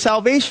lose your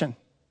salvation.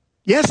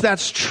 Yes,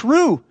 that's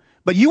true,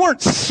 but you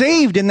weren't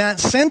saved in that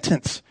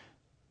sentence.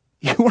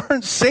 You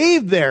weren't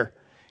saved there.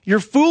 You're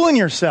fooling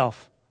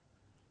yourself.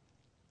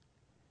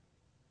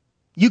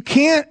 You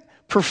can't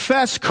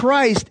profess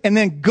Christ and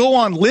then go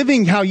on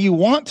living how you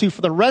want to for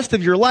the rest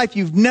of your life.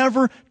 You've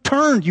never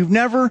turned. You've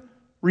never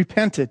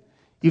repented.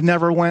 You've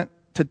never went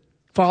to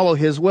follow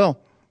his will.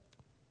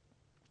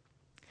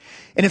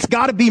 And it's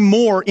got to be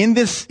more in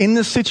this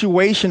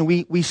situation.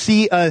 We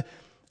see a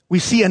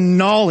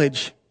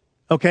knowledge.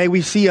 Okay,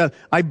 we see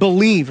I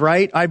believe,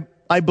 right?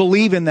 I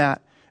believe in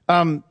that.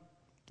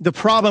 The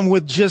problem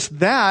with just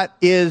that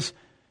is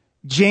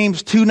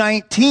James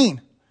 2:19.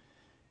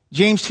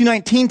 James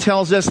 2:19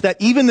 tells us that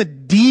even the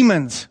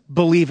demons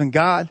believe in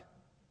God.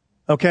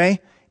 Okay?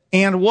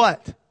 And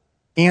what?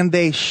 And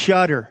they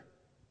shudder.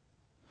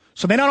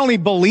 So they not only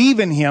believe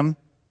in him,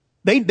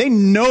 they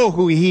know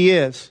who he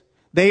is.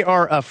 They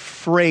are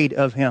afraid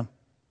of him.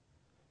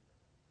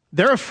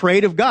 They're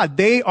afraid of God.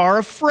 They are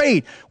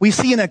afraid. We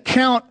see an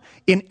account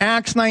in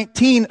Acts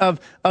 19 of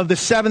the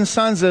 7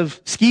 sons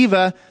of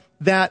Sceva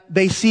that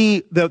they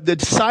see the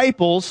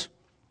disciples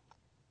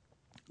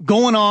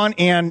going on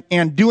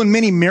and doing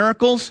many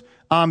miracles.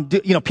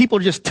 People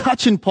are just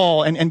touching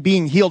Paul and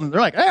being healed. And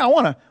they're like, hey, I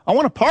want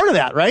a part of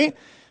that, right?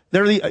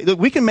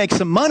 We can make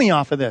some money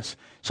off of this.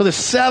 So the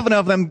 7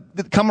 of them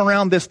come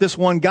around this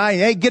one guy.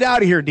 Hey, get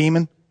out of here,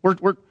 demon.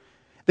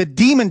 The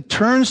demon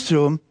turns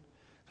to him.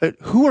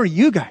 Who are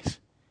you guys?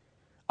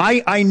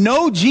 I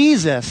know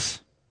Jesus.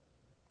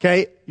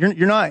 Okay,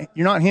 you're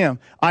not him.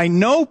 I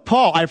know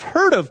Paul. I've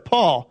heard of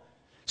Paul.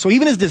 So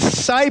even his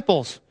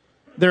disciples,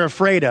 they're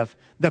afraid of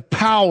the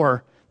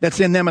power that's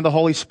in them of the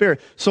Holy Spirit.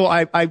 So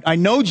I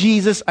know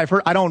Jesus. I've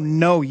heard. I don't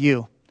know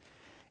you.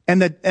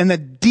 And the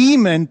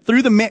demon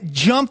through the man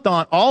jumped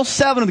on all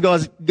 7 of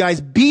the guys,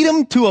 beat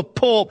them to a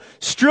pulp,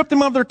 stripped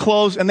them of their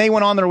clothes, and they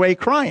went on their way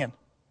crying.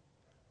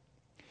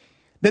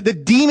 That the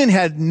demon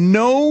had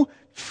no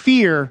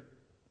fear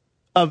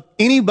of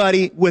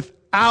anybody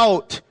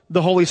without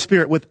the Holy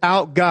Spirit,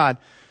 without God.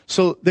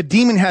 So the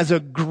demon has a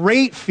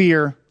great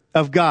fear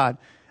of God,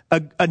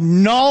 a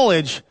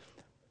knowledge,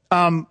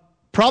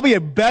 probably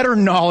a better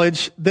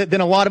knowledge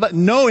than a lot of us,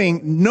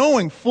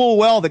 knowing full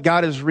well that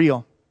God is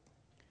real.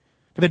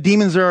 The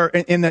demons are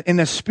in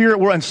the spirit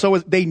world, and so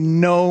they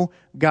know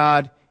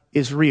God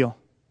is real.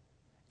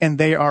 and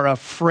they are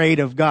afraid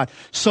of God.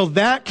 So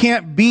that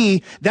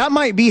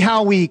might be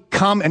how we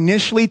come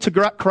initially to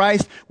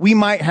Christ. We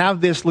might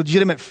have this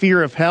legitimate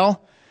fear of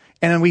hell,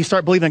 and then we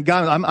start believing in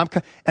God.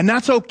 And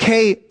that's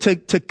okay to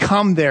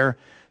come there,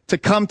 to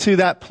come to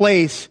that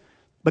place,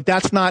 but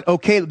that's not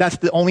okay. That's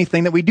the only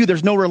thing that we do.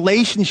 There's no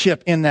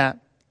relationship in that.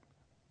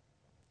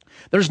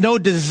 There's no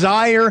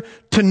desire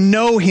to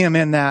know Him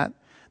in that.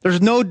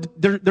 There's no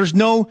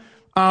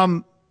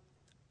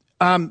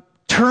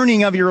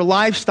turning of your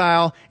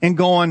lifestyle and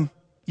going,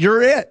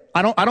 you're it.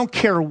 I don't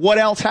care what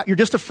else you're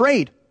just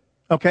afraid.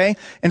 Okay?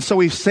 And so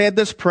we've said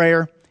this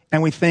prayer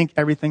and we think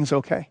everything's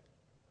okay.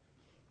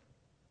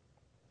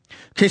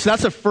 Okay, so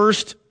that's the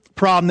first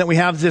problem that we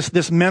have,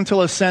 this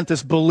mental assent,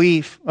 this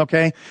belief.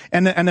 Okay?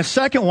 And the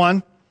second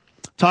one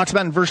talks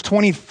about in verse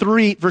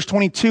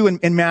 22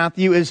 in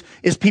Matthew is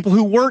people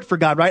who work for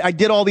God, right? I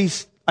did all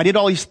these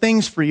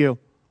things for you.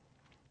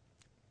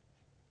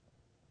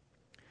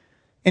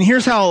 And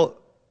here's how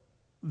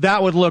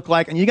that would look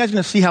like. And you guys are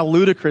going to see how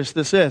ludicrous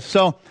this is.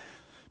 So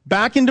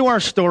back into our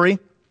story,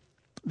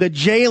 the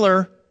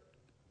jailer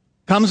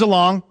comes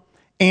along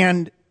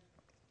and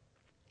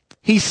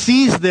he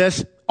sees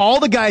this. All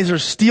the guys are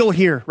still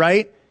here,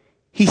 right?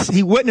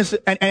 He witnessed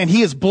it and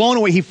he is blown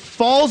away. He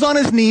falls on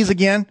his knees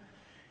again.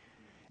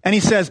 And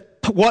he says,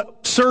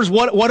 sirs,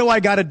 what do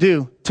I got to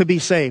do to be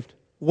saved?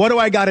 What do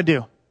I got to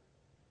do?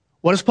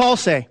 What does Paul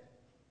say?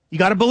 You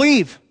got to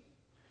believe.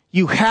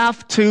 You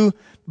have to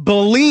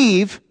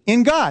believe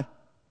in God.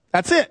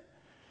 That's it.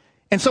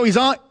 And so he's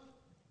on,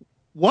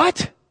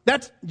 what?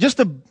 That's just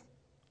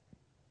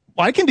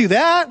I can do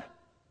that.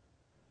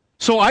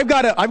 So I've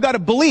got to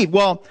believe.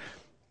 Well,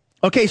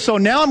 okay, so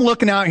now I'm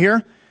looking out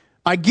here.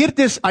 I get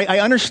this. I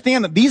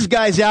understand that these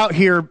guys out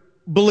here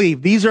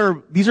believe. These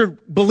are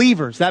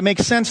believers. That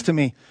makes sense to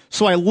me.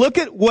 So I look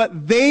at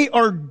what they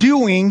are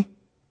doing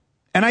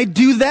and I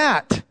do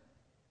that.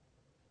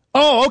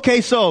 Oh,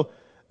 okay. So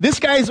this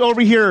guy's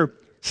over here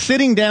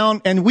sitting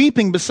down and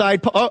weeping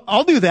beside Paul.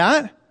 I'll do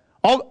that.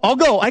 I'll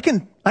go. I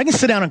can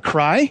sit down and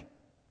cry.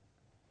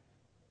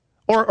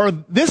 Or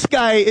this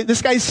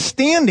guy's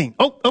standing.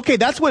 Oh, okay.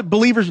 That's what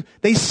believers,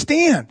 they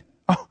stand.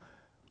 Oh,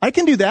 I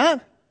can do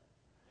that.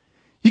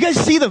 You guys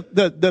see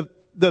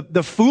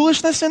the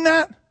foolishness in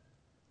that?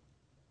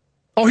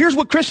 Oh, here's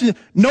what Christians,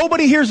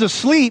 nobody here's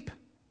asleep.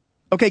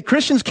 Okay,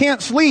 Christians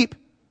can't sleep.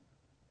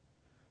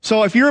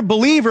 So if you're a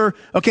believer,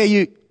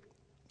 okay,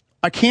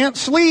 I can't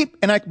sleep,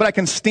 but I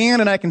can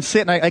stand and I can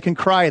sit and I can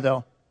cry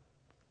though.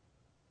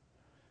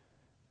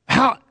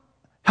 How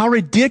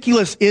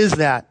ridiculous is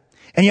that?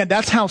 And yet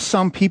that's how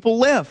some people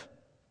live.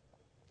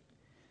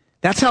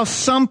 That's how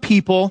some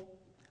people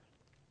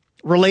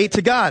relate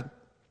to God.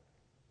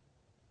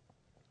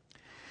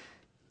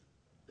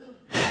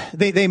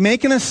 They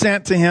make an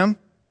assent to Him.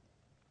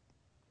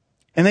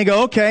 And they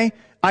go, okay,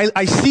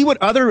 I see what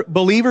other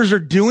believers are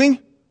doing.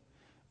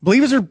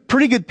 Believers are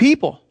pretty good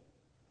people.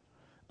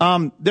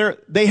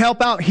 They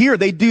help out here.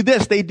 They do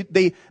this. They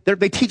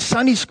teach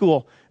Sunday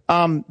school.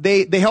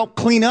 They help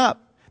clean up.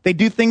 They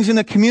do things in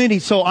the community.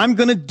 So I'm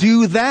going to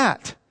do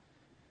that.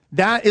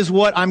 That is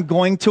what I'm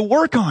going to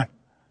work on.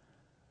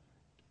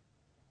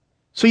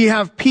 So you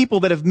have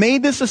people that have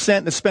made this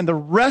assent that spend the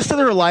rest of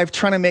their life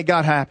trying to make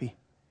God happy,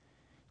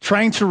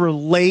 trying to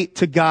relate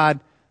to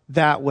God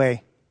that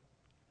way.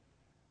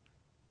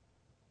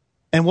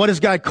 And what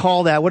does God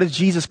call that? What does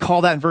Jesus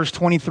call that in verse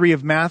 23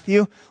 of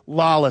Matthew?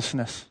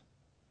 Lawlessness.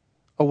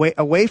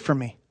 Away from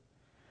me.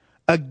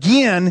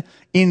 Again,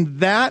 in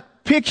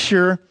that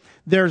picture,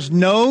 there's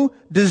no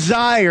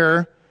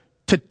desire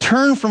to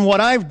turn from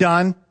what I've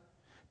done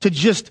to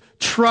just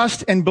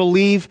trust and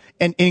believe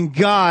in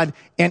God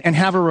and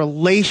have a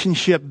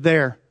relationship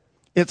there.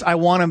 It's, I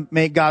want to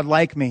make God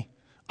like me.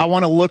 I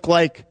want to look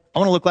like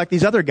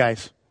these other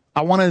guys.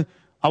 I want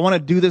to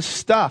do this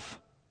stuff.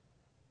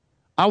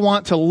 I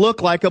want to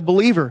look like a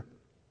believer.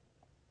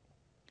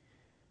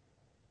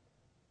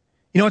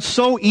 You know, it's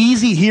so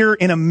easy here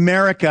in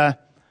America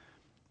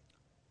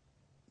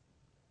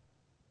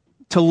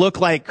to look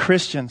like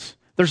Christians.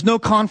 There's no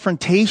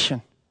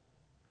confrontation.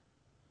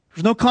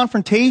 There's no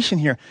confrontation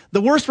here.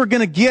 The worst we're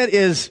going to get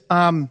is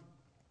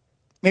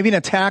maybe an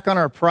attack on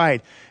our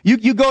pride.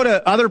 You go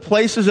to other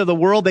places of the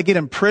world, they get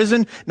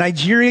imprisoned.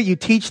 Nigeria, you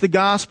teach the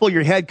gospel,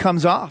 your head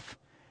comes off.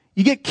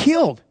 You get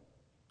killed.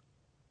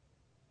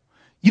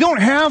 You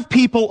don't have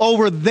people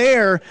over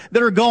there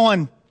that are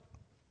going,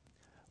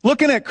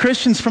 looking at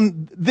Christians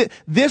from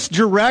this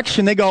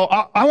direction. They go,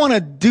 I want to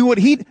do what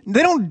they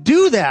don't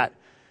do that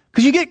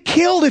because you get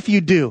killed if you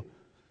do.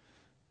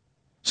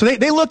 So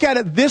they look at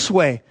it this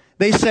way.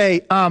 They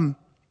say,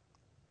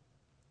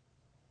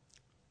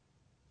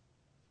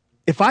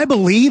 if I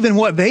believe in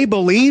what they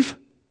believe,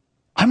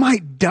 I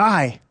might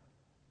die.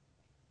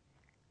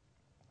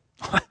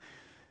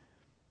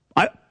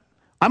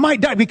 I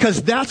might die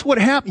because that's what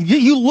happens.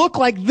 You look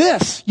like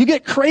this. You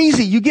get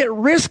crazy. You get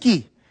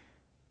risky.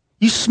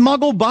 You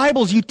smuggle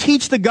Bibles. You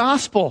teach the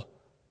gospel.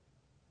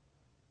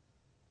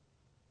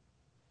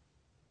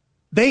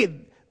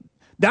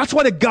 That's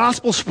why the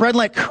gospel spread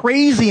like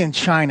crazy in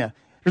China.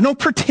 There's no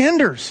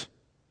pretenders.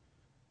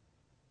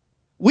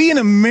 We in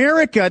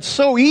America, it's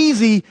so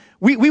easy.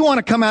 We want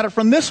to come at it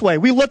from this way.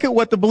 We look at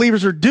what the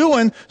believers are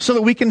doing so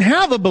that we can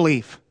have a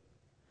belief.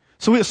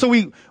 I'm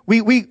going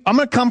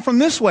to come from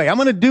this way. I'm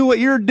going to do what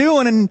you're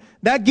doing, and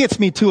that gets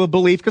me to a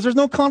belief because there's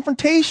no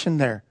confrontation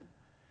there.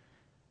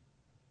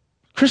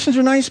 Christians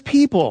are nice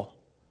people.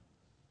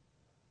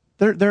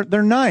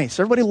 They're nice.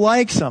 Everybody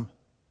likes them.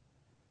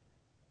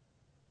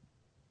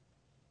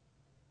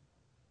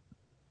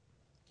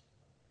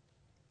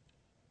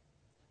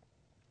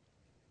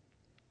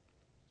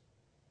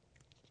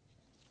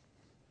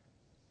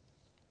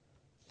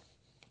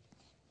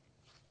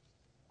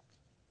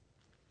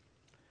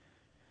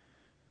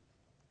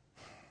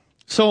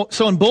 So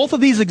in both of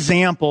these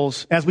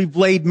examples, as we've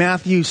laid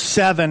Matthew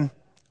 7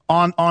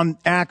 on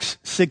Acts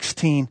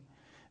 16,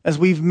 as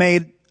we've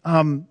made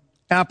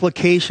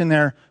application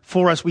there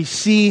for us, we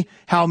see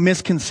how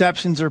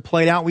misconceptions are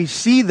played out. We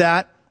see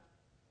that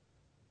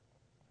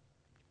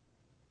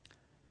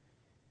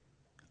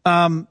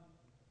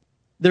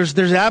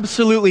there's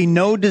absolutely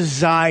no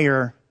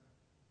desire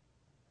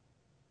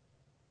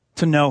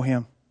to know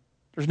Him.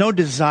 There's no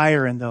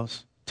desire in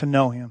those to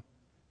know Him.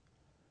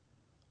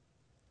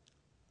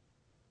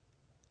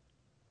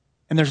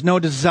 And there's no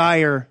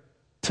desire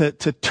to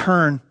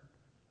turn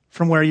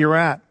from where you're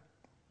at.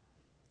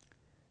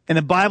 And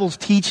the Bible's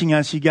teaching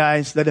us, you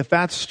guys, that if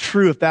that's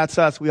true, if that's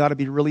us, we ought to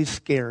be really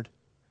scared.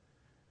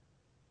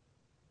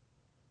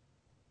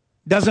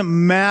 Doesn't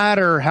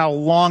matter how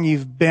long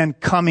you've been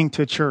coming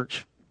to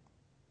church,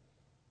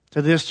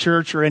 to this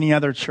church or any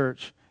other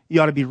church.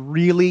 You ought to be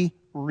really,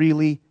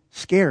 really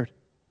scared.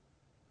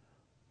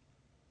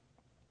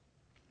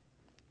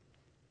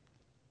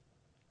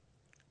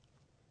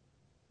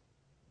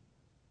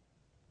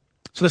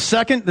 So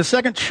the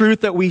second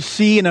truth that we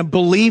see in a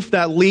belief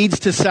that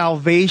leads to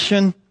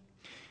salvation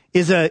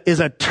is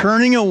a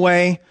turning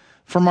away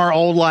from our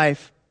old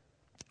life,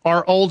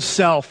 our old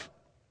self.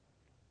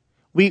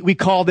 We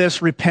call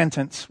this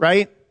repentance,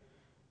 right?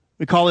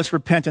 We call this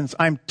repentance.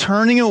 I'm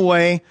turning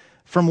away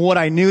from what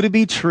I knew to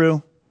be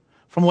true,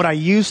 from what I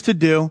used to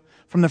do,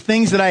 from the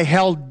things that I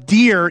held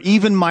dear,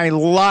 even my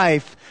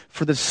life,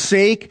 for the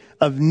sake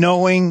of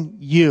knowing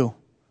you,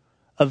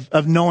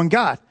 of knowing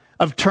God,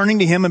 of turning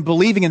to Him and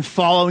believing and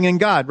following in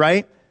God,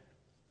 right?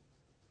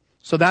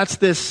 So that's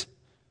this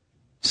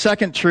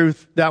second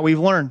truth that we've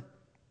learned.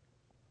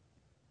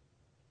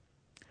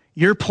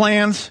 Your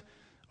plans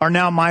are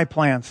now my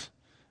plans.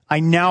 I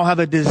now have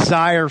a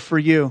desire for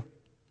you.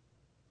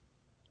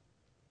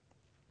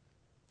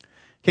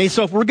 Okay,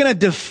 so if we're going to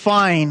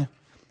define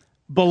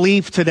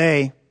belief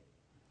today,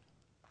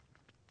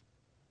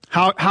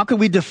 how could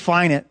we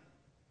define it?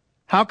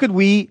 How could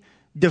we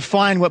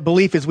define what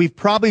belief is? We've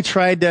probably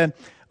tried to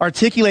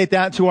articulate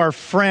that to our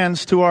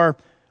friends, to our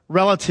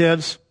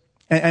relatives,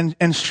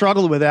 and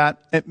struggle with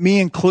that, me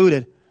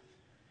included.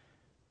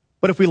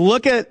 But if we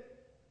look at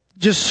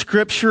just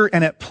Scripture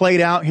and it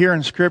played out here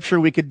in Scripture,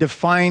 we could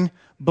define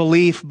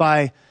belief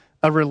by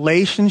a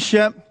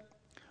relationship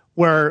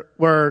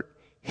where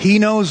He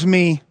knows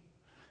me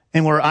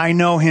and where I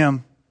know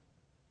Him.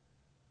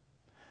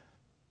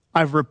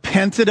 I've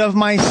repented of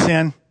my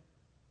sin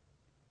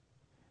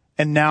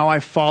and now I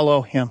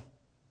follow Him.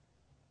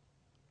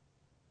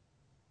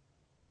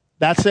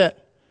 That's it.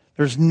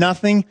 There's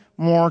nothing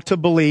more to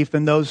believe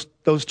than those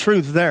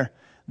truths there.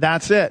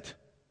 That's it.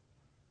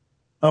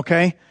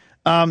 Okay?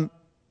 And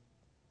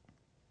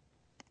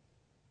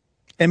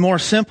more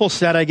simple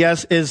said, I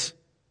guess, is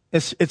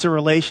it's a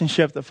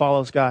relationship that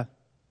follows God.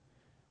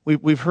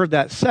 We've heard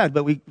that said,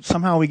 but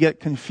somehow we get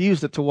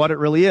confused as to what it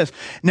really is.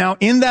 Now,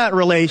 in that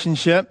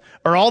relationship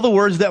are all the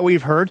words that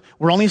we've heard.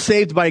 We're only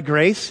saved by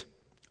grace.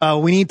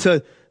 We need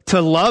to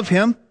love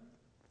Him,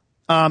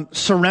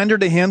 surrender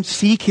to Him,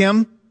 seek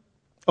Him,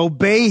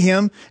 obey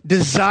Him,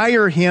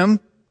 desire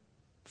Him,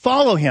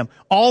 follow Him.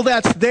 All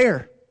that's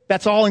there.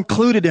 That's all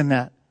included in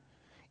that.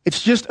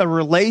 It's just a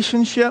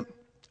relationship,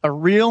 a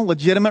real,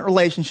 legitimate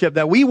relationship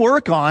that we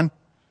work on.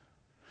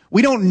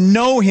 We don't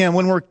know Him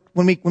when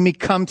we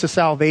come to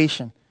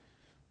salvation.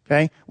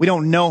 Okay? We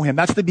don't know Him.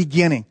 That's the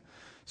beginning.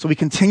 So we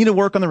continue to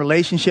work on the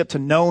relationship to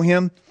know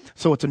Him.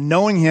 So it's a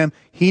knowing Him.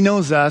 He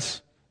knows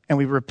us, and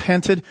we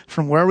repented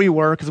from where we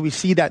were because we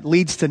see that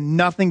leads to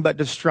nothing but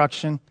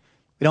destruction.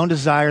 We don't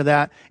desire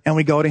that, and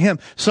we go to Him.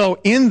 So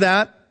in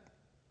that,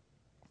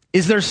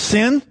 is there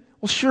sin?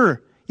 Well,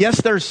 sure.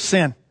 Yes, there's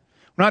sin.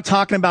 We're not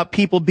talking about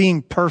people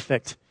being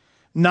perfect.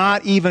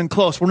 Not even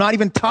close. We're not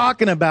even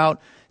talking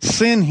about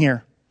sin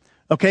here.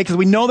 Okay? Because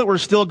we know that we're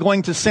still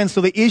going to sin.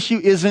 So the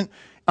issue isn't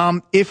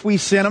if we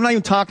sin. I'm not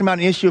even talking about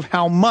an issue of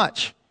how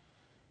much.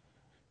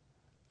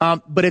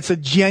 But it's a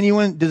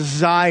genuine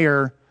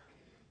desire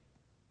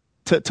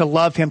to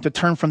love Him, to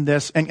turn from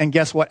this. And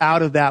guess what?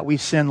 Out of that, we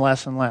sin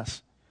less and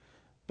less.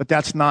 But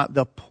that's not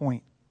the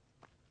point.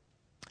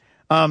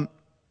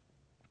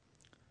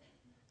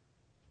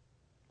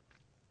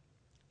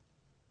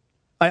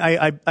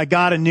 I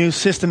got a new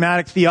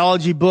systematic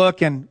theology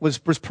book and was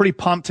pretty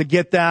pumped to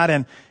get that.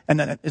 And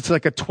then it's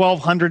like a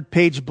 1,200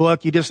 page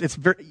book.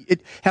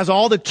 It has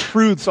all the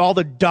truths, all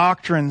the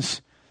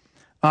doctrines,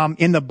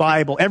 in the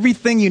Bible.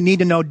 Everything you need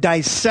to know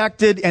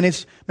dissected. And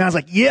I was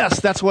like, yes,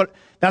 that's what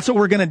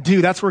we're going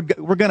to do.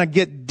 We're going to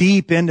get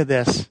deep into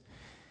this.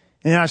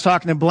 And I was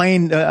talking to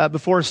Blaine,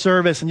 before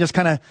service and just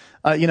kind of,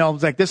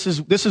 was like, this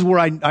is where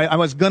I'm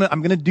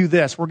going to do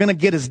this. We're going to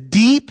get as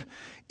deep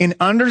in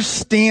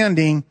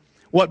understanding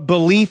what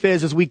belief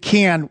is as we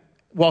can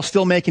while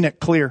still making it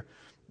clear.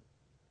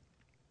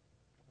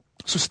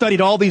 So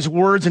studied all these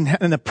words and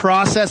the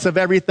process of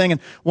everything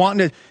and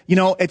wanting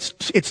to,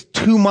 it's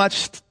too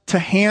much to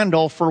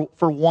handle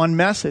for one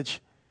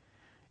message.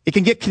 It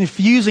can get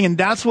confusing, and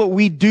that's what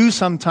we do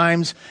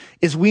sometimes,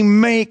 is we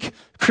make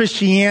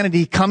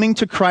Christianity, coming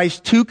to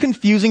Christ, too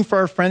confusing for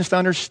our friends to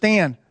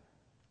understand.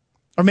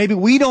 Or maybe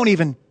we don't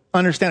even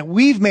understand it.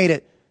 We've made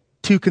it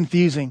too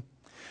confusing.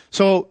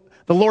 So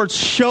the Lord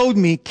showed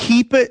me,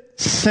 keep it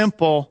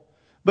simple,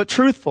 but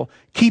truthful.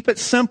 Keep it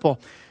simple.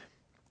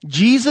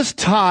 Jesus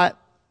taught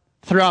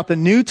throughout the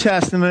New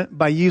Testament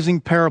by using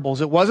parables.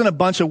 It wasn't a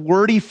bunch of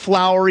wordy,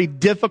 flowery,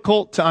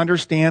 difficult to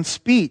understand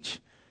speech.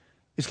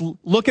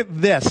 Look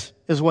at this,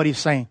 is what he's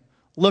saying.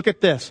 Look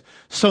at this.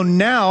 So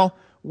now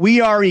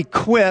we are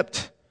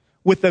equipped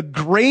with a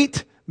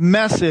great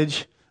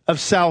message of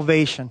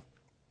salvation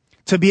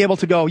to be able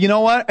to go, you know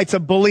what? It's a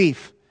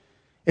belief.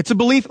 It's a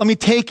belief. Let me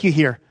take you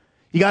here.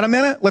 You got a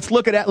minute? Let's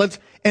look at that.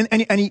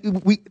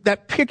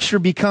 That picture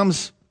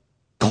becomes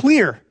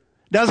clear,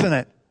 doesn't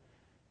it?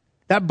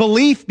 That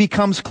belief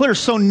becomes clear.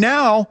 So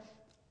now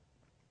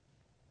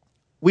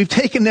we've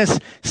taken this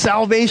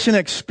salvation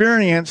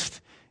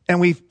experience and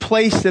we've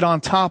placed it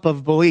on top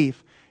of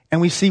belief. And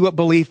we see what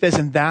belief is,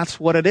 and that's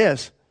what it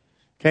is.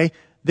 Okay?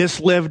 This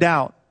lived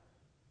out.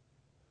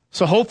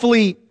 So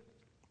hopefully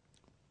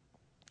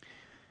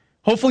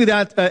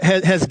that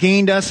has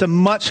gained us a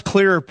much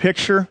clearer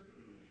picture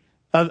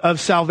of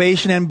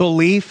salvation and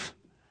belief.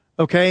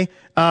 Okay?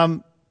 There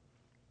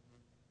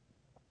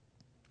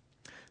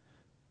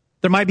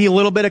might be a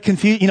little bit of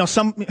confusion.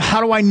 How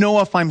do I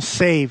know if I'm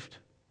saved?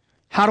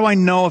 How do I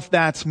know if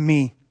that's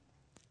me?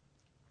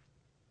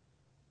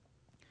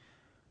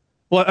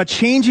 Well, a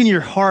change in your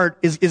heart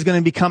is going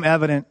to become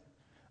evident.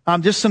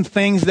 Just some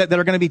things that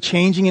are going to be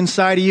changing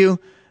inside of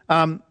you.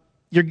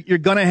 You're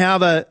going to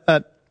have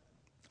a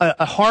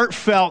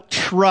heartfelt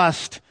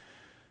trust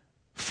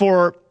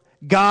for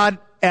God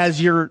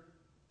as your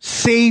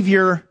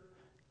Savior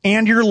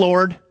and your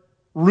Lord,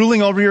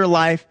 ruling over your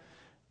life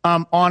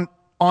on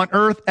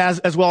earth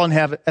as well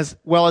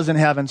as in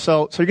heaven.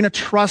 So you're going to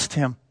trust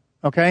Him.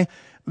 Okay.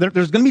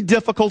 There's going to be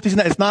difficulties in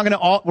that.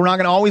 We're not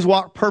going to always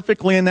walk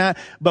perfectly in that,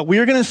 but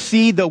we're going to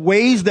see the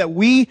ways that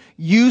we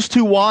used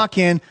to walk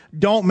in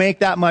don't make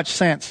that much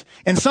sense.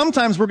 And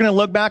sometimes we're going to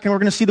look back and we're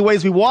going to see the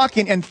ways we walk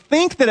in and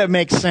think that it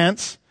makes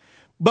sense,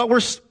 but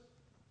we're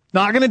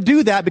not going to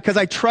do that because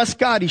I trust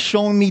God. He's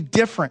showing me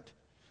different.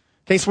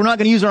 Okay, so we're not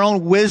going to use our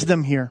own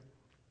wisdom here.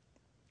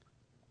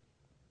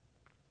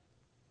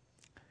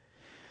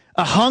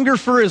 A hunger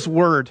for His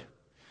Word.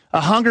 A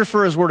hunger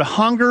for His Word, a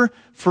hunger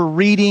for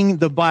reading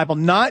the Bible,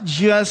 not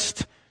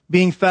just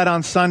being fed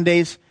on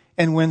Sundays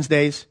and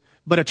Wednesdays,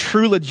 but a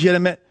true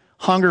legitimate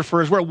hunger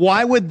for His Word.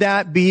 Why would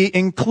that be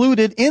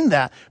included in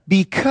that?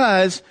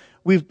 Because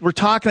we're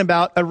talking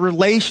about a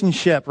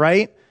relationship,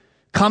 right?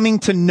 Coming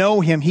to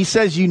know Him. He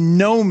says, you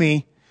know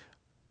me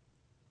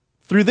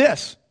through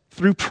this,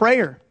 through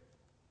prayer.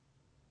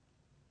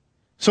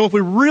 So if we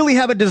really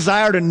have a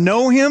desire to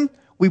know Him,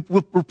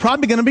 we're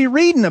probably going to be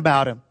reading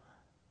about Him.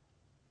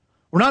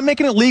 We're not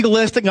making it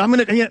legalistic.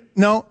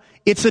 No,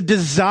 it's a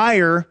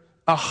desire,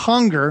 a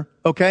hunger,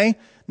 okay?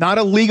 Not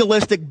a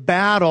legalistic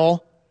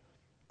battle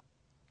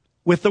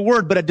with the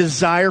Word, but a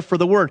desire for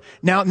the Word.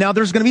 Now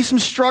there's going to be some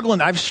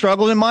struggling. I've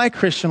struggled in my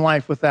Christian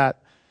life with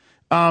that.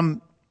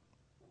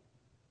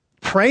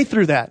 Pray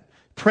through that.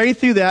 Pray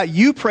through that.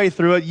 You pray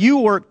through it. You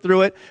work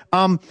through it.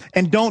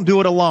 And don't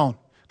do it alone.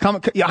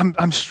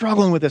 I'm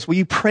struggling with this. Will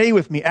you pray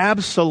with me?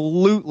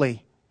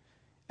 Absolutely.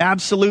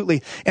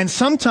 Absolutely. And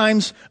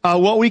sometimes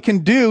what we can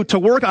do to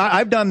work,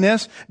 I've done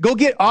this, go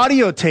get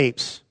audio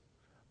tapes.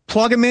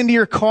 Plug them into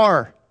your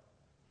car.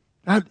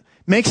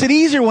 Makes it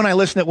easier when I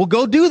listen to it. Well,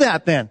 go do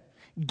that then.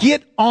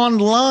 Get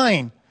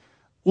online.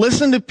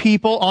 Listen to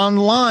people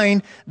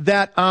online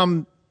that,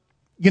 one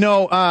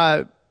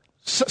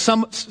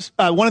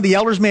of the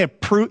elders may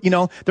have proved,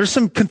 there's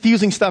some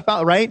confusing stuff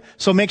out, right?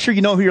 So make sure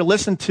you know who you're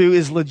listening to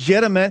is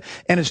legitimate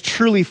and is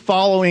truly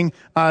following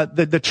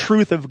the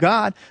truth of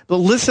God. But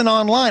listen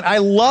online. I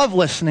love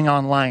listening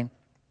online.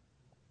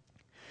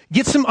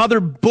 Get some other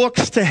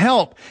books to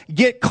help.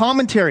 Get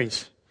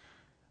commentaries.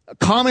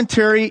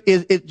 Commentary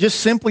it just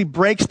simply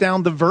breaks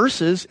down the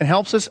verses and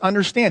helps us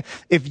understand.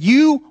 If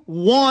you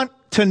want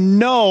to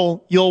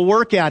know, you'll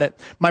work at it.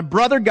 My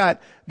brother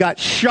got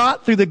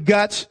shot through the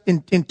guts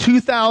in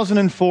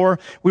 2004.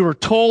 We were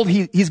told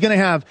he's going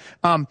to have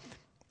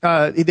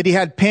that he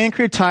had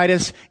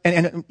pancreatitis,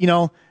 and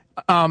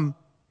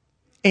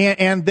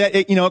and that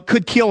it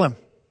could kill him.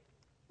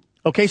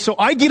 Okay, so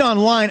I get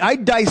online, I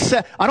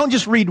dissect, I don't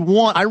just read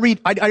one,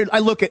 I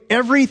look at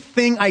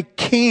everything I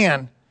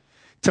can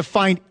to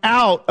find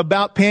out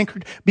about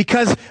pancreatitis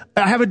because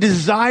I have a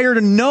desire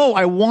to know.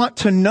 I want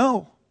to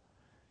know.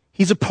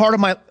 He's a part of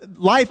my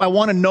life. I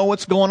want to know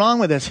what's going on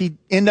with this. He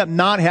ended up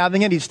not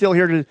having it. He's still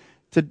here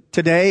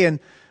today. And,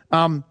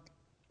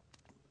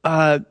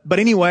 but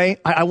anyway,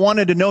 I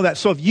wanted to know that.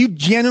 So if you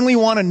genuinely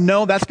want to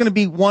know, that's going to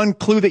be one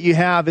clue that you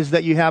have is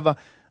that you have a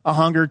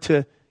hunger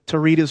to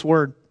read His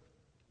Word.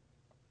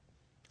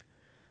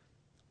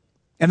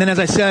 And then, as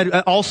I said,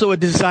 also a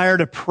desire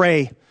to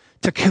pray,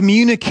 to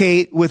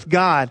communicate with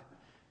God.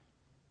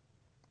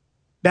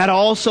 That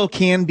also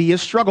can be a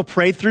struggle.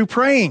 Pray through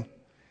praying.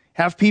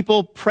 Have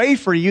people pray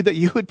for you that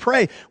you would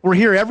pray. We're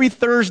here every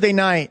Thursday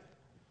night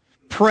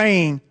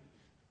praying,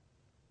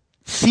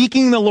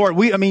 seeking the Lord.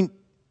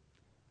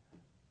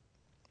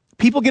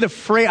 People get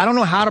afraid. I don't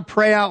know how to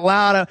pray out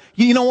loud.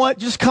 You know what?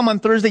 Just come on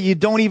Thursday. You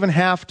don't even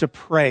have to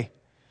pray.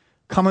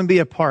 Come and be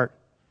a part.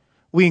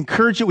 We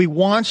encourage you. We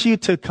want you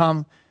to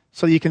come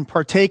so you can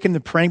partake in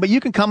the praying, but you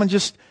can come and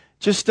just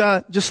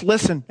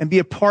listen and be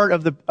a part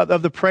of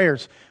the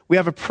prayers. We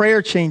have a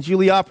prayer chain.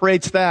 Julie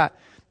operates that.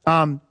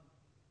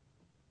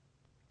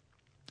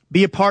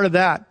 Be a part of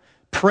that.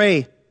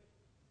 Pray.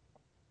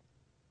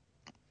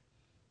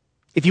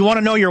 If you want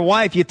to know your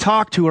wife, you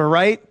talk to her,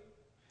 right?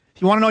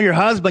 If you want to know your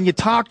husband, you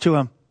talk to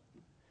him.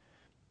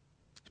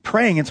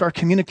 Praying, it's our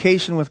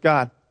communication with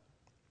God.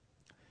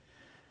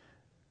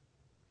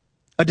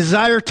 A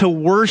desire to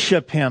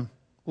worship Him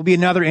will be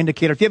another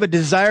indicator. If you have a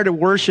desire to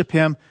worship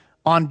Him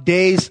on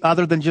days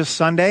other than just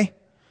Sunday,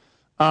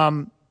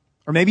 or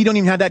maybe you don't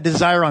even have that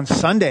desire on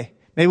Sunday.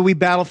 Maybe we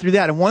battle through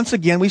that. And once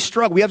again, we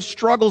struggle. We have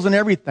struggles in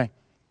everything.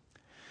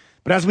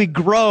 But as we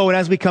grow and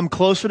as we come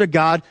closer to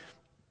God,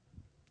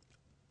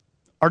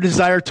 our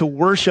desire to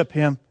worship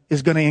Him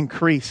is going to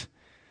increase.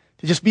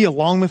 To just be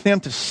alone with Him,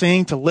 to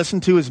sing, to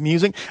listen to His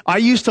music. I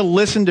used to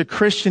listen to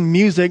Christian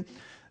music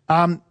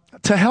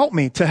to help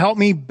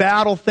me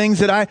battle things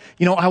that I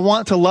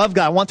want to love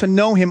God. I want to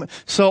know Him.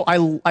 So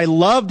I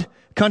loved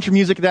country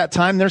music at that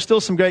time. There's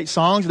still some great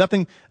songs,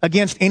 nothing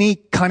against any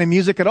kind of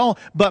music at all.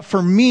 But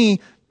for me,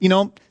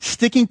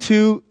 sticking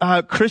to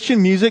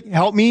Christian music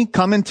helped me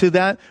come into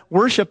that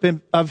worship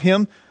of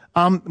Him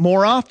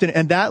more often.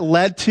 And that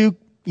led to,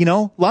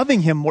 loving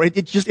Him more.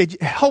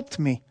 It helped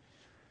me.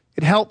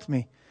 It helped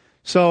me.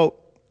 So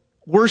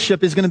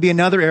worship is going to be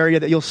another area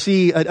that you'll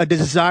see a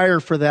desire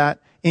for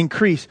that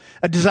increase.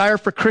 A desire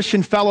for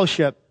Christian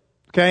fellowship.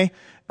 Okay?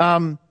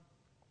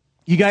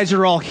 You guys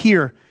are all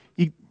here.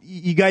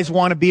 You guys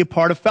want to be a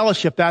part of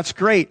fellowship. That's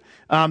great.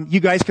 You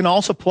guys can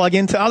also plug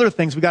into other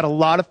things. We got a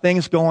lot of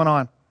things going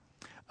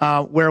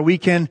on where we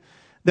can.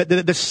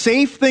 The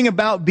safe thing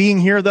about being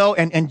here, though,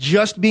 and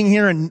just being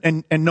here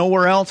and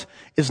nowhere else,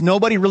 is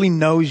nobody really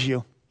knows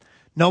you.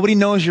 Nobody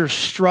knows your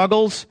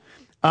struggles.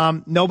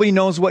 Nobody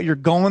knows what you're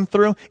going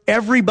through.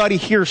 Everybody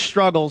here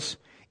struggles.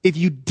 If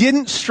you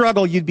didn't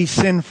struggle, you'd be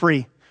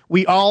sin-free.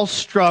 We all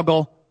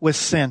struggle with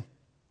sin.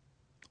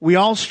 We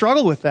all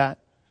struggle with that.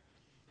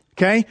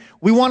 Okay?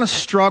 We want to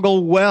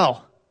struggle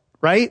well,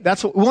 right?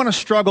 That's what we want to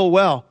struggle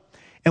well.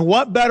 And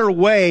what better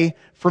way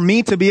for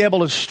me to be able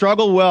to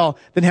struggle well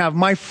than have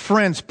my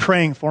friends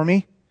praying for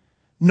me,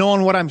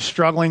 knowing what I'm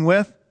struggling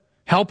with,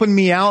 helping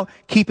me out,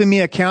 keeping me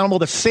accountable.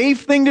 The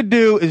safe thing to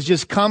do is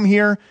just come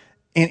here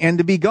and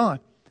to be gone.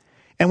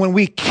 And when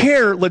we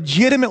care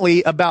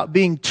legitimately about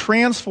being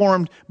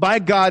transformed by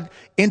God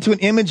into an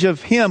image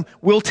of Him,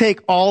 we'll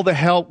take all the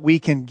help we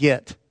can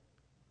get.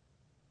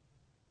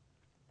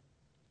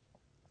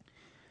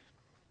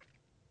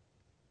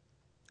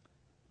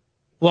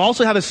 We'll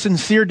also have a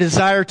sincere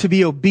desire to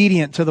be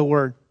obedient to the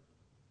Word.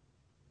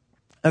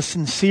 A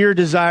sincere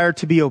desire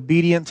to be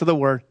obedient to the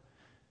Word.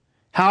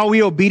 How are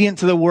we obedient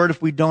to the Word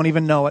if we don't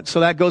even know it? So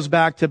that goes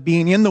back to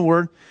being in the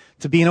Word,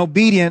 to being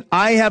obedient.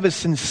 I have a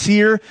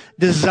sincere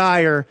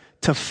desire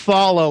to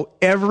follow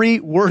every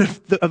word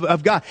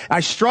of God. I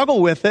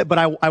struggle with it,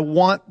 but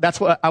that's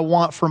what I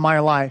want for my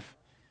life.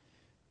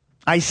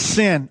 I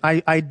sin.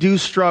 I do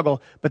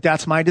struggle, but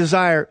that's my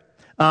desire.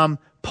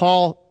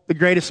 Paul, the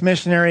greatest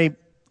missionary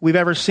we've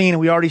ever seen,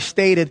 and we already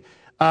stated,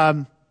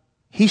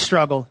 he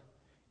struggled.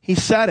 He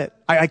said it.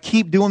 I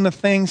keep doing the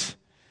things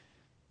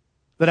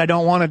that I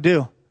don't want to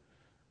do.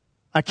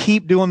 I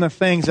keep doing the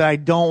things that I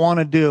don't want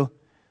to do,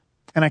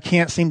 and I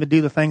can't seem to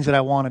do the things that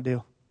I want to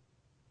do.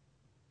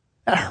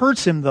 That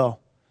hurts him, though.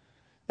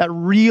 That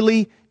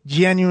really,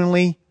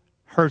 genuinely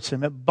hurts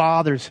him. It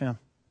bothers him.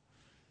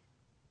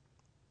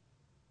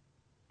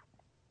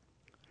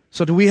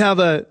 So do we have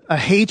a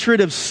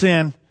hatred of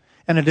sin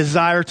and a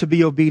desire to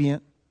be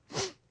obedient?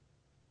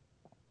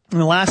 And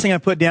the last thing I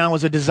put down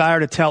was a desire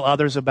to tell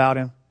others about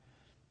Him.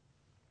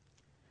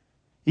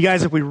 You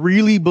guys, if we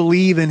really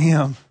believe in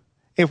Him,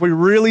 if we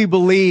really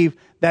believe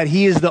that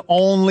He is the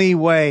only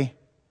way,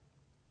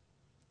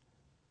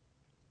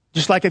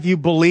 just like if you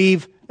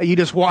believe that you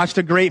just watched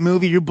a great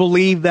movie, you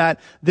believe that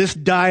this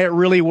diet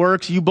really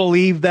works, you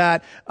believe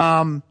that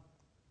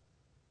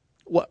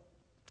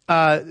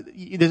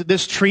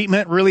This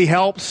treatment really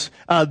helps.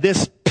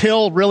 This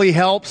pill really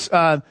helps.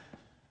 You're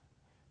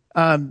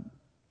going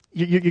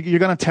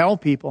to tell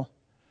people.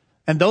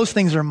 And those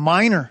things are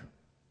minor.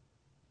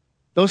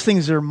 Those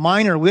things are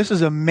minor. This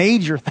is a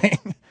major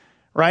thing,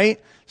 right?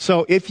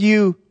 So if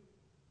you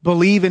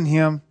believe in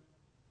him,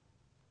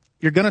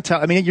 you're going to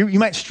tell. I mean, you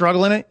might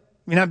struggle in it.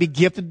 You may not be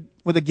gifted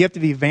with a gift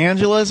of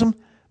evangelism,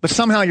 but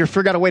somehow you'll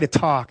figure out a way to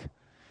talk.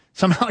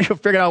 Somehow you'll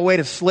figure out a way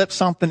to slip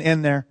something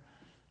in there.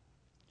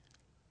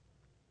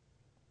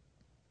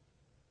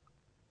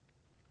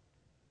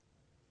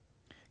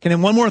 Okay,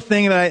 and one more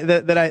thing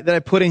that I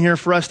put in here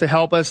for us to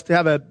help us to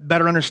have a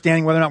better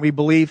understanding whether or not we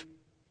believe.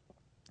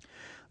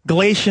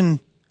 Galatians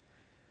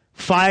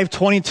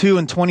 5:22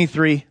 and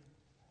 23.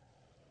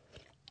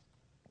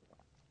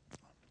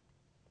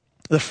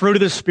 The fruit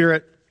of the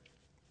Spirit: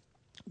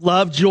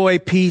 love, joy,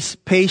 peace,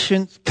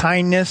 patience,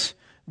 kindness,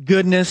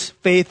 goodness,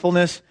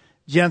 faithfulness,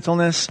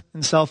 gentleness,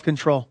 and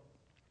self-control.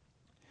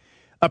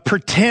 A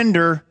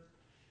pretender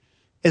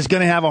is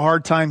going to have a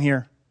hard time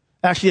here.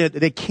 Actually,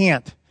 they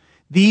can't.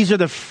 These are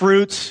the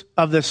fruits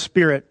of the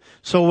Spirit.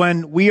 So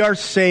when we are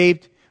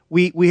saved,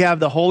 we have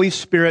the Holy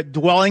Spirit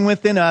dwelling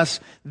within us.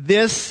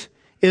 This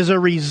is a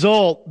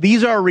result.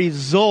 These are a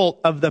result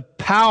of the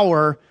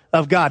power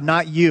of God,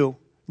 not you,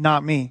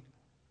 not me.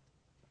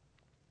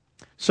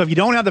 So if you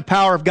don't have the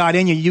power of God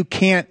in you, you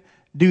can't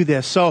do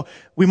this. So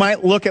we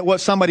might look at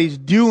what somebody's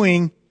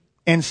doing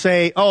and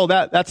say, oh,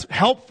 that's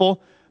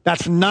helpful,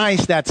 that's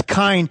nice, that's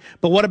kind,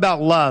 but what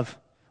about love?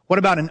 What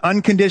about an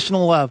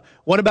unconditional love?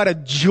 What about a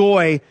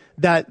joy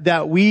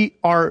that we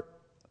are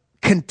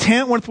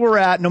content with where we're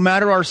at no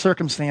matter our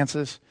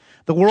circumstances?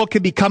 The world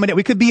could be coming in.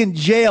 We could be in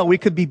jail. We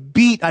could be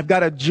beat. I've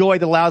got a joy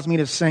that allows me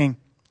to sing.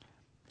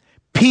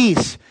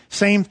 Peace,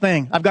 same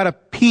thing. I've got a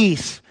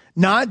peace,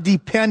 not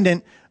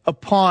dependent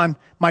upon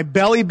my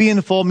belly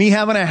being full, me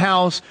having a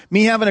house,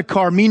 me having a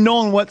car, me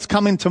knowing what's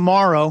coming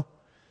tomorrow.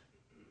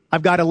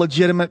 I've got a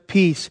legitimate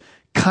peace.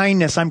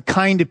 Kindness, I'm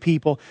kind to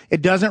people.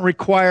 It doesn't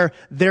require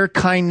their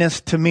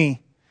kindness to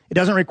me. It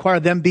doesn't require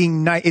them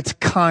being nice. It's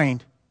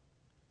kind.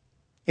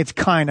 It's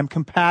kind. I'm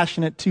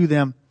compassionate to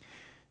them.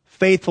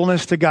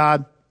 Faithfulness to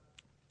God,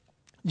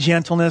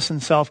 gentleness,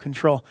 and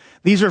self-control.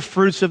 These are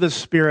fruits of the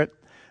Spirit.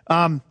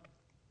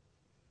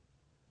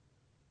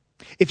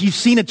 If you've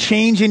seen a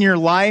change in your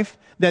life,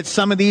 that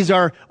some of these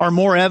are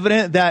more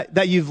evident,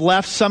 that you've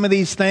left some of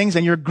these things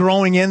and you're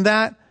growing in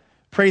that,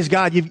 praise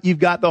God, you've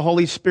got the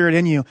Holy Spirit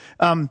in you.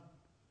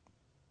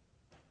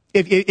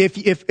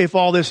 If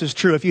all this is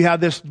true, if you have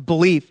this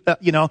belief,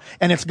 and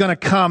it's going to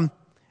come,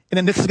 and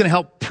then this is going to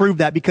help prove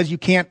that, because you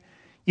can't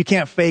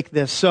fake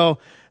this. So,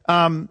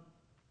 as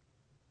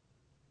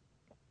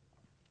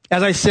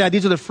I said,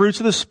 these are the fruits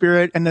of the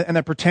Spirit, and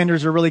the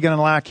pretenders are really going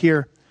to lack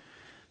here.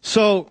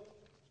 So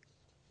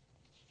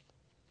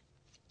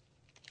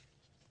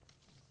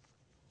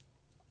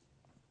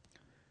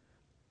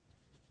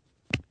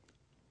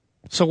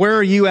where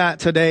are you at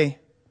today?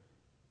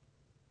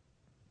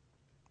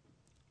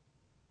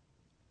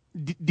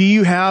 Do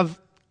you have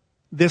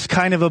this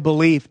kind of a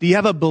belief? Do you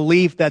have a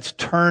belief that's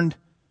turned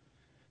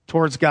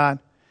towards God?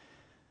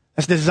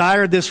 That's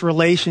desired this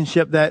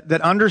relationship,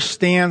 that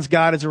understands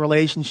God as a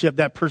relationship,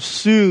 that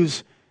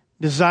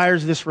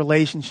desires this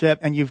relationship,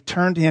 and you've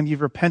turned to Him,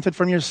 you've repented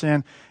from your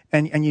sin,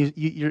 and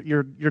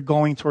you're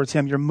going towards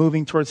Him, you're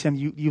moving towards Him,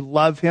 you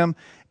love Him,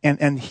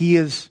 and He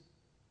is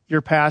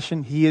your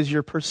passion, He is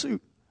your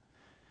pursuit.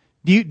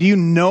 Do you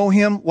know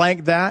Him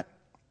like that?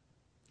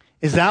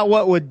 Is that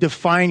what would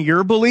define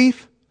your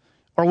belief?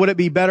 Or would it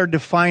be better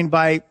defined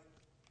by,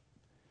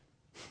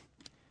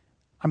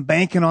 I'm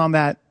banking on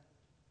that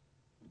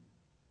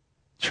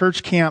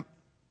church camp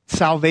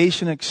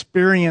salvation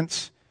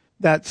experience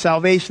that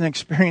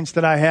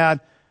I had,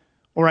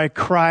 where I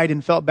cried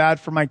and felt bad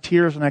for my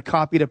tears and I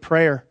copied a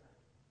prayer?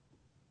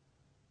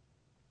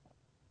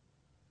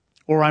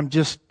 Or I'm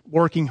just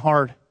working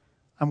hard.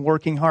 I'm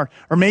working hard.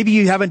 Or maybe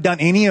you haven't done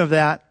any of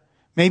that.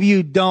 Maybe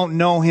you don't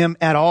know Him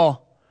at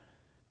all,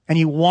 and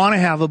you want to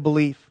have a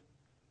belief.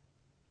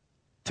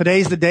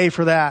 Today's the day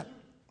for that.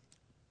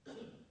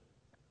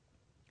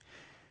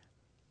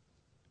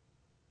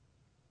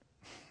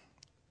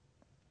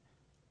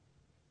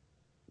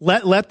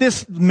 Let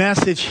this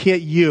message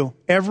hit you,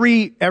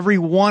 every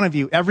one of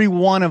you, every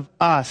one of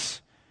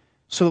us,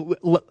 so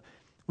that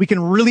we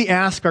can really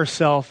ask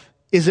ourselves,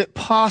 is it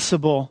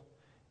possible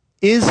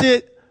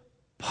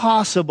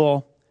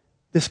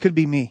this could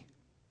be me?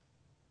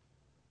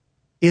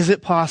 Is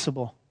it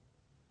possible?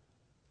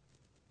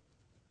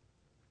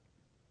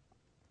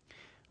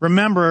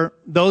 Remember,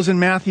 those in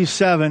Matthew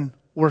 7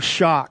 were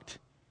shocked.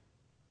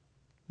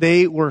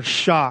 They were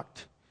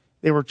shocked.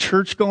 They were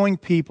church-going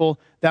people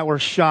that were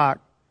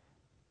shocked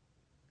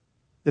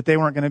that they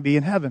weren't going to be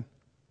in heaven.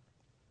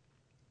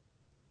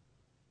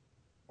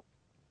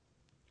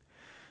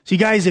 So you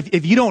guys,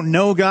 if you don't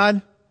know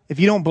God, if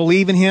you don't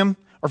believe in Him,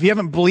 or if you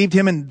haven't believed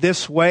Him in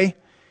this way,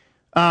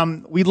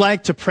 we'd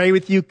like to pray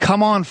with you.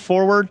 Come on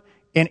forward,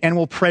 and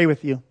we'll pray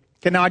with you.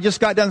 Okay, now I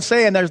just got done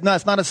saying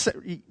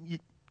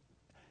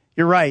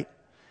you're right.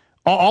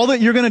 All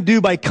that you're going to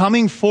do by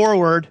coming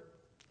forward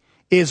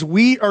is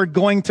we are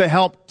going to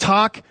help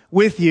talk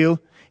with you,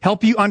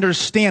 help you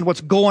understand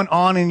what's going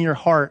on in your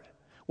heart,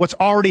 what's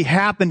already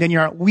happened in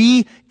your heart.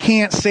 We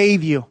can't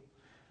save you.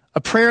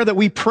 A prayer that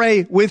we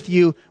pray with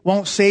you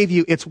won't save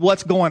you. It's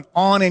what's going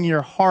on in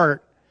your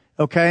heart,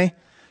 okay?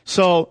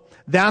 So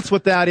that's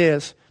what that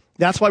is.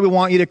 That's why we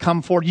want you to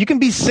come forward. You can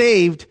be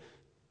saved.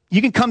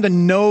 You can come to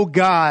know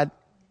God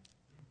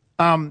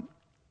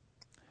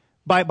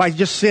by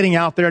just sitting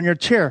out there in your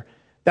chair.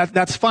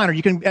 That's fine. Or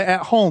you can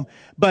at home.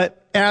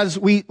 But as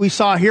we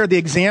saw here, the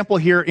example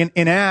here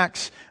in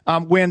Acts,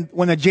 when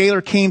the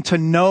jailer came to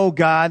know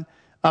God,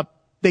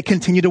 they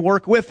continued to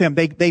work with him.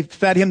 They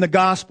fed him the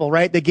gospel,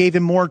 right? They gave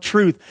him more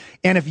truth.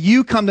 And if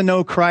you come to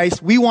know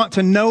Christ, we want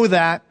to know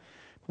that.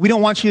 We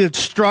don't want you to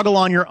struggle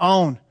on your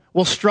own.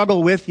 We'll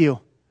struggle with you.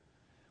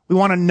 We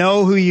want to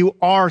know who you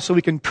are so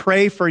we can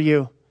pray for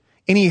you.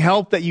 Any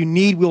help that you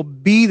need, we'll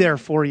be there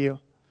for you.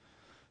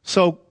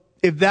 So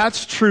if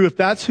that's true, if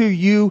that's who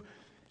you,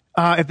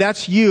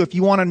 if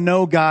you want to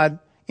know God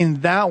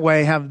in that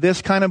way, have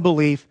this kind of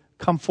belief,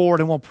 come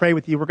forward and we'll pray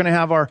with you. We're going to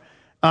have our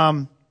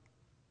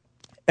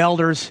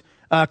elders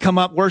come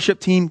up, worship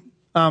team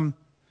come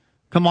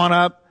on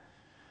up.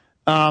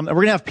 And we're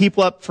going to have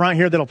people up front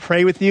here that'll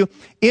pray with you.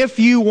 If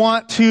you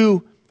want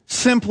to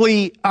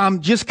simply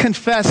just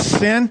confess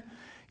sin,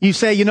 you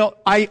say,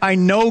 I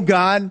know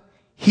God,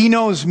 He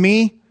knows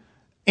me,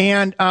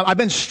 and I've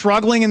been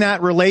struggling in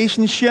that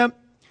relationship.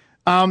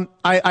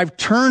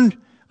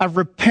 I've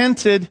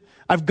repented,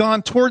 I've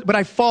gone toward, but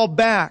I fall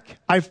back.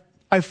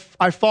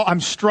 I'm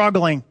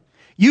struggling.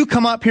 You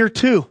come up here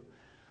too.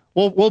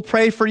 We'll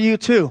pray for you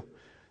too.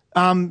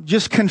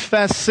 Just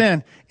confess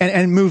sin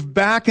and move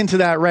back into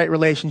that right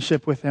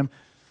relationship with Him.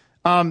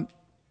 And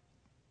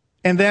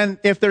then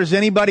if there's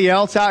anybody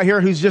else out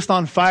here who's just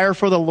on fire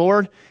for the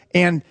Lord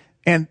and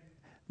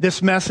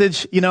this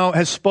message,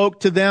 has spoke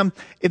to them,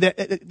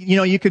 that,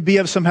 you could be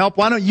of some help.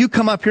 Why don't you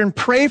come up here and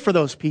pray for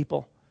those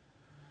people?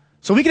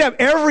 So we could have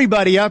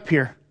everybody up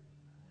here.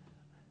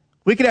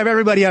 We could have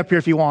everybody up here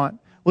if you want.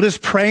 We'll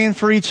just praying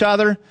for each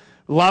other,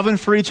 loving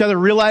for each other,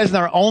 realizing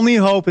our only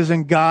hope is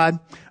in God.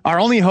 Our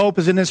only hope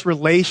is in this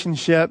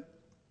relationship.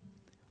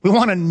 We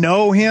want to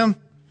know Him.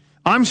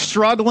 I'm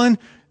struggling.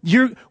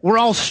 We're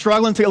all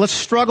struggling together. Let's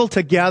struggle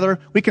together.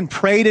 We can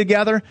pray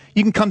together.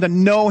 You can come to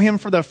know Him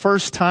for the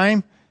first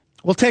time.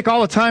 We'll take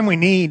all the time we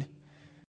need.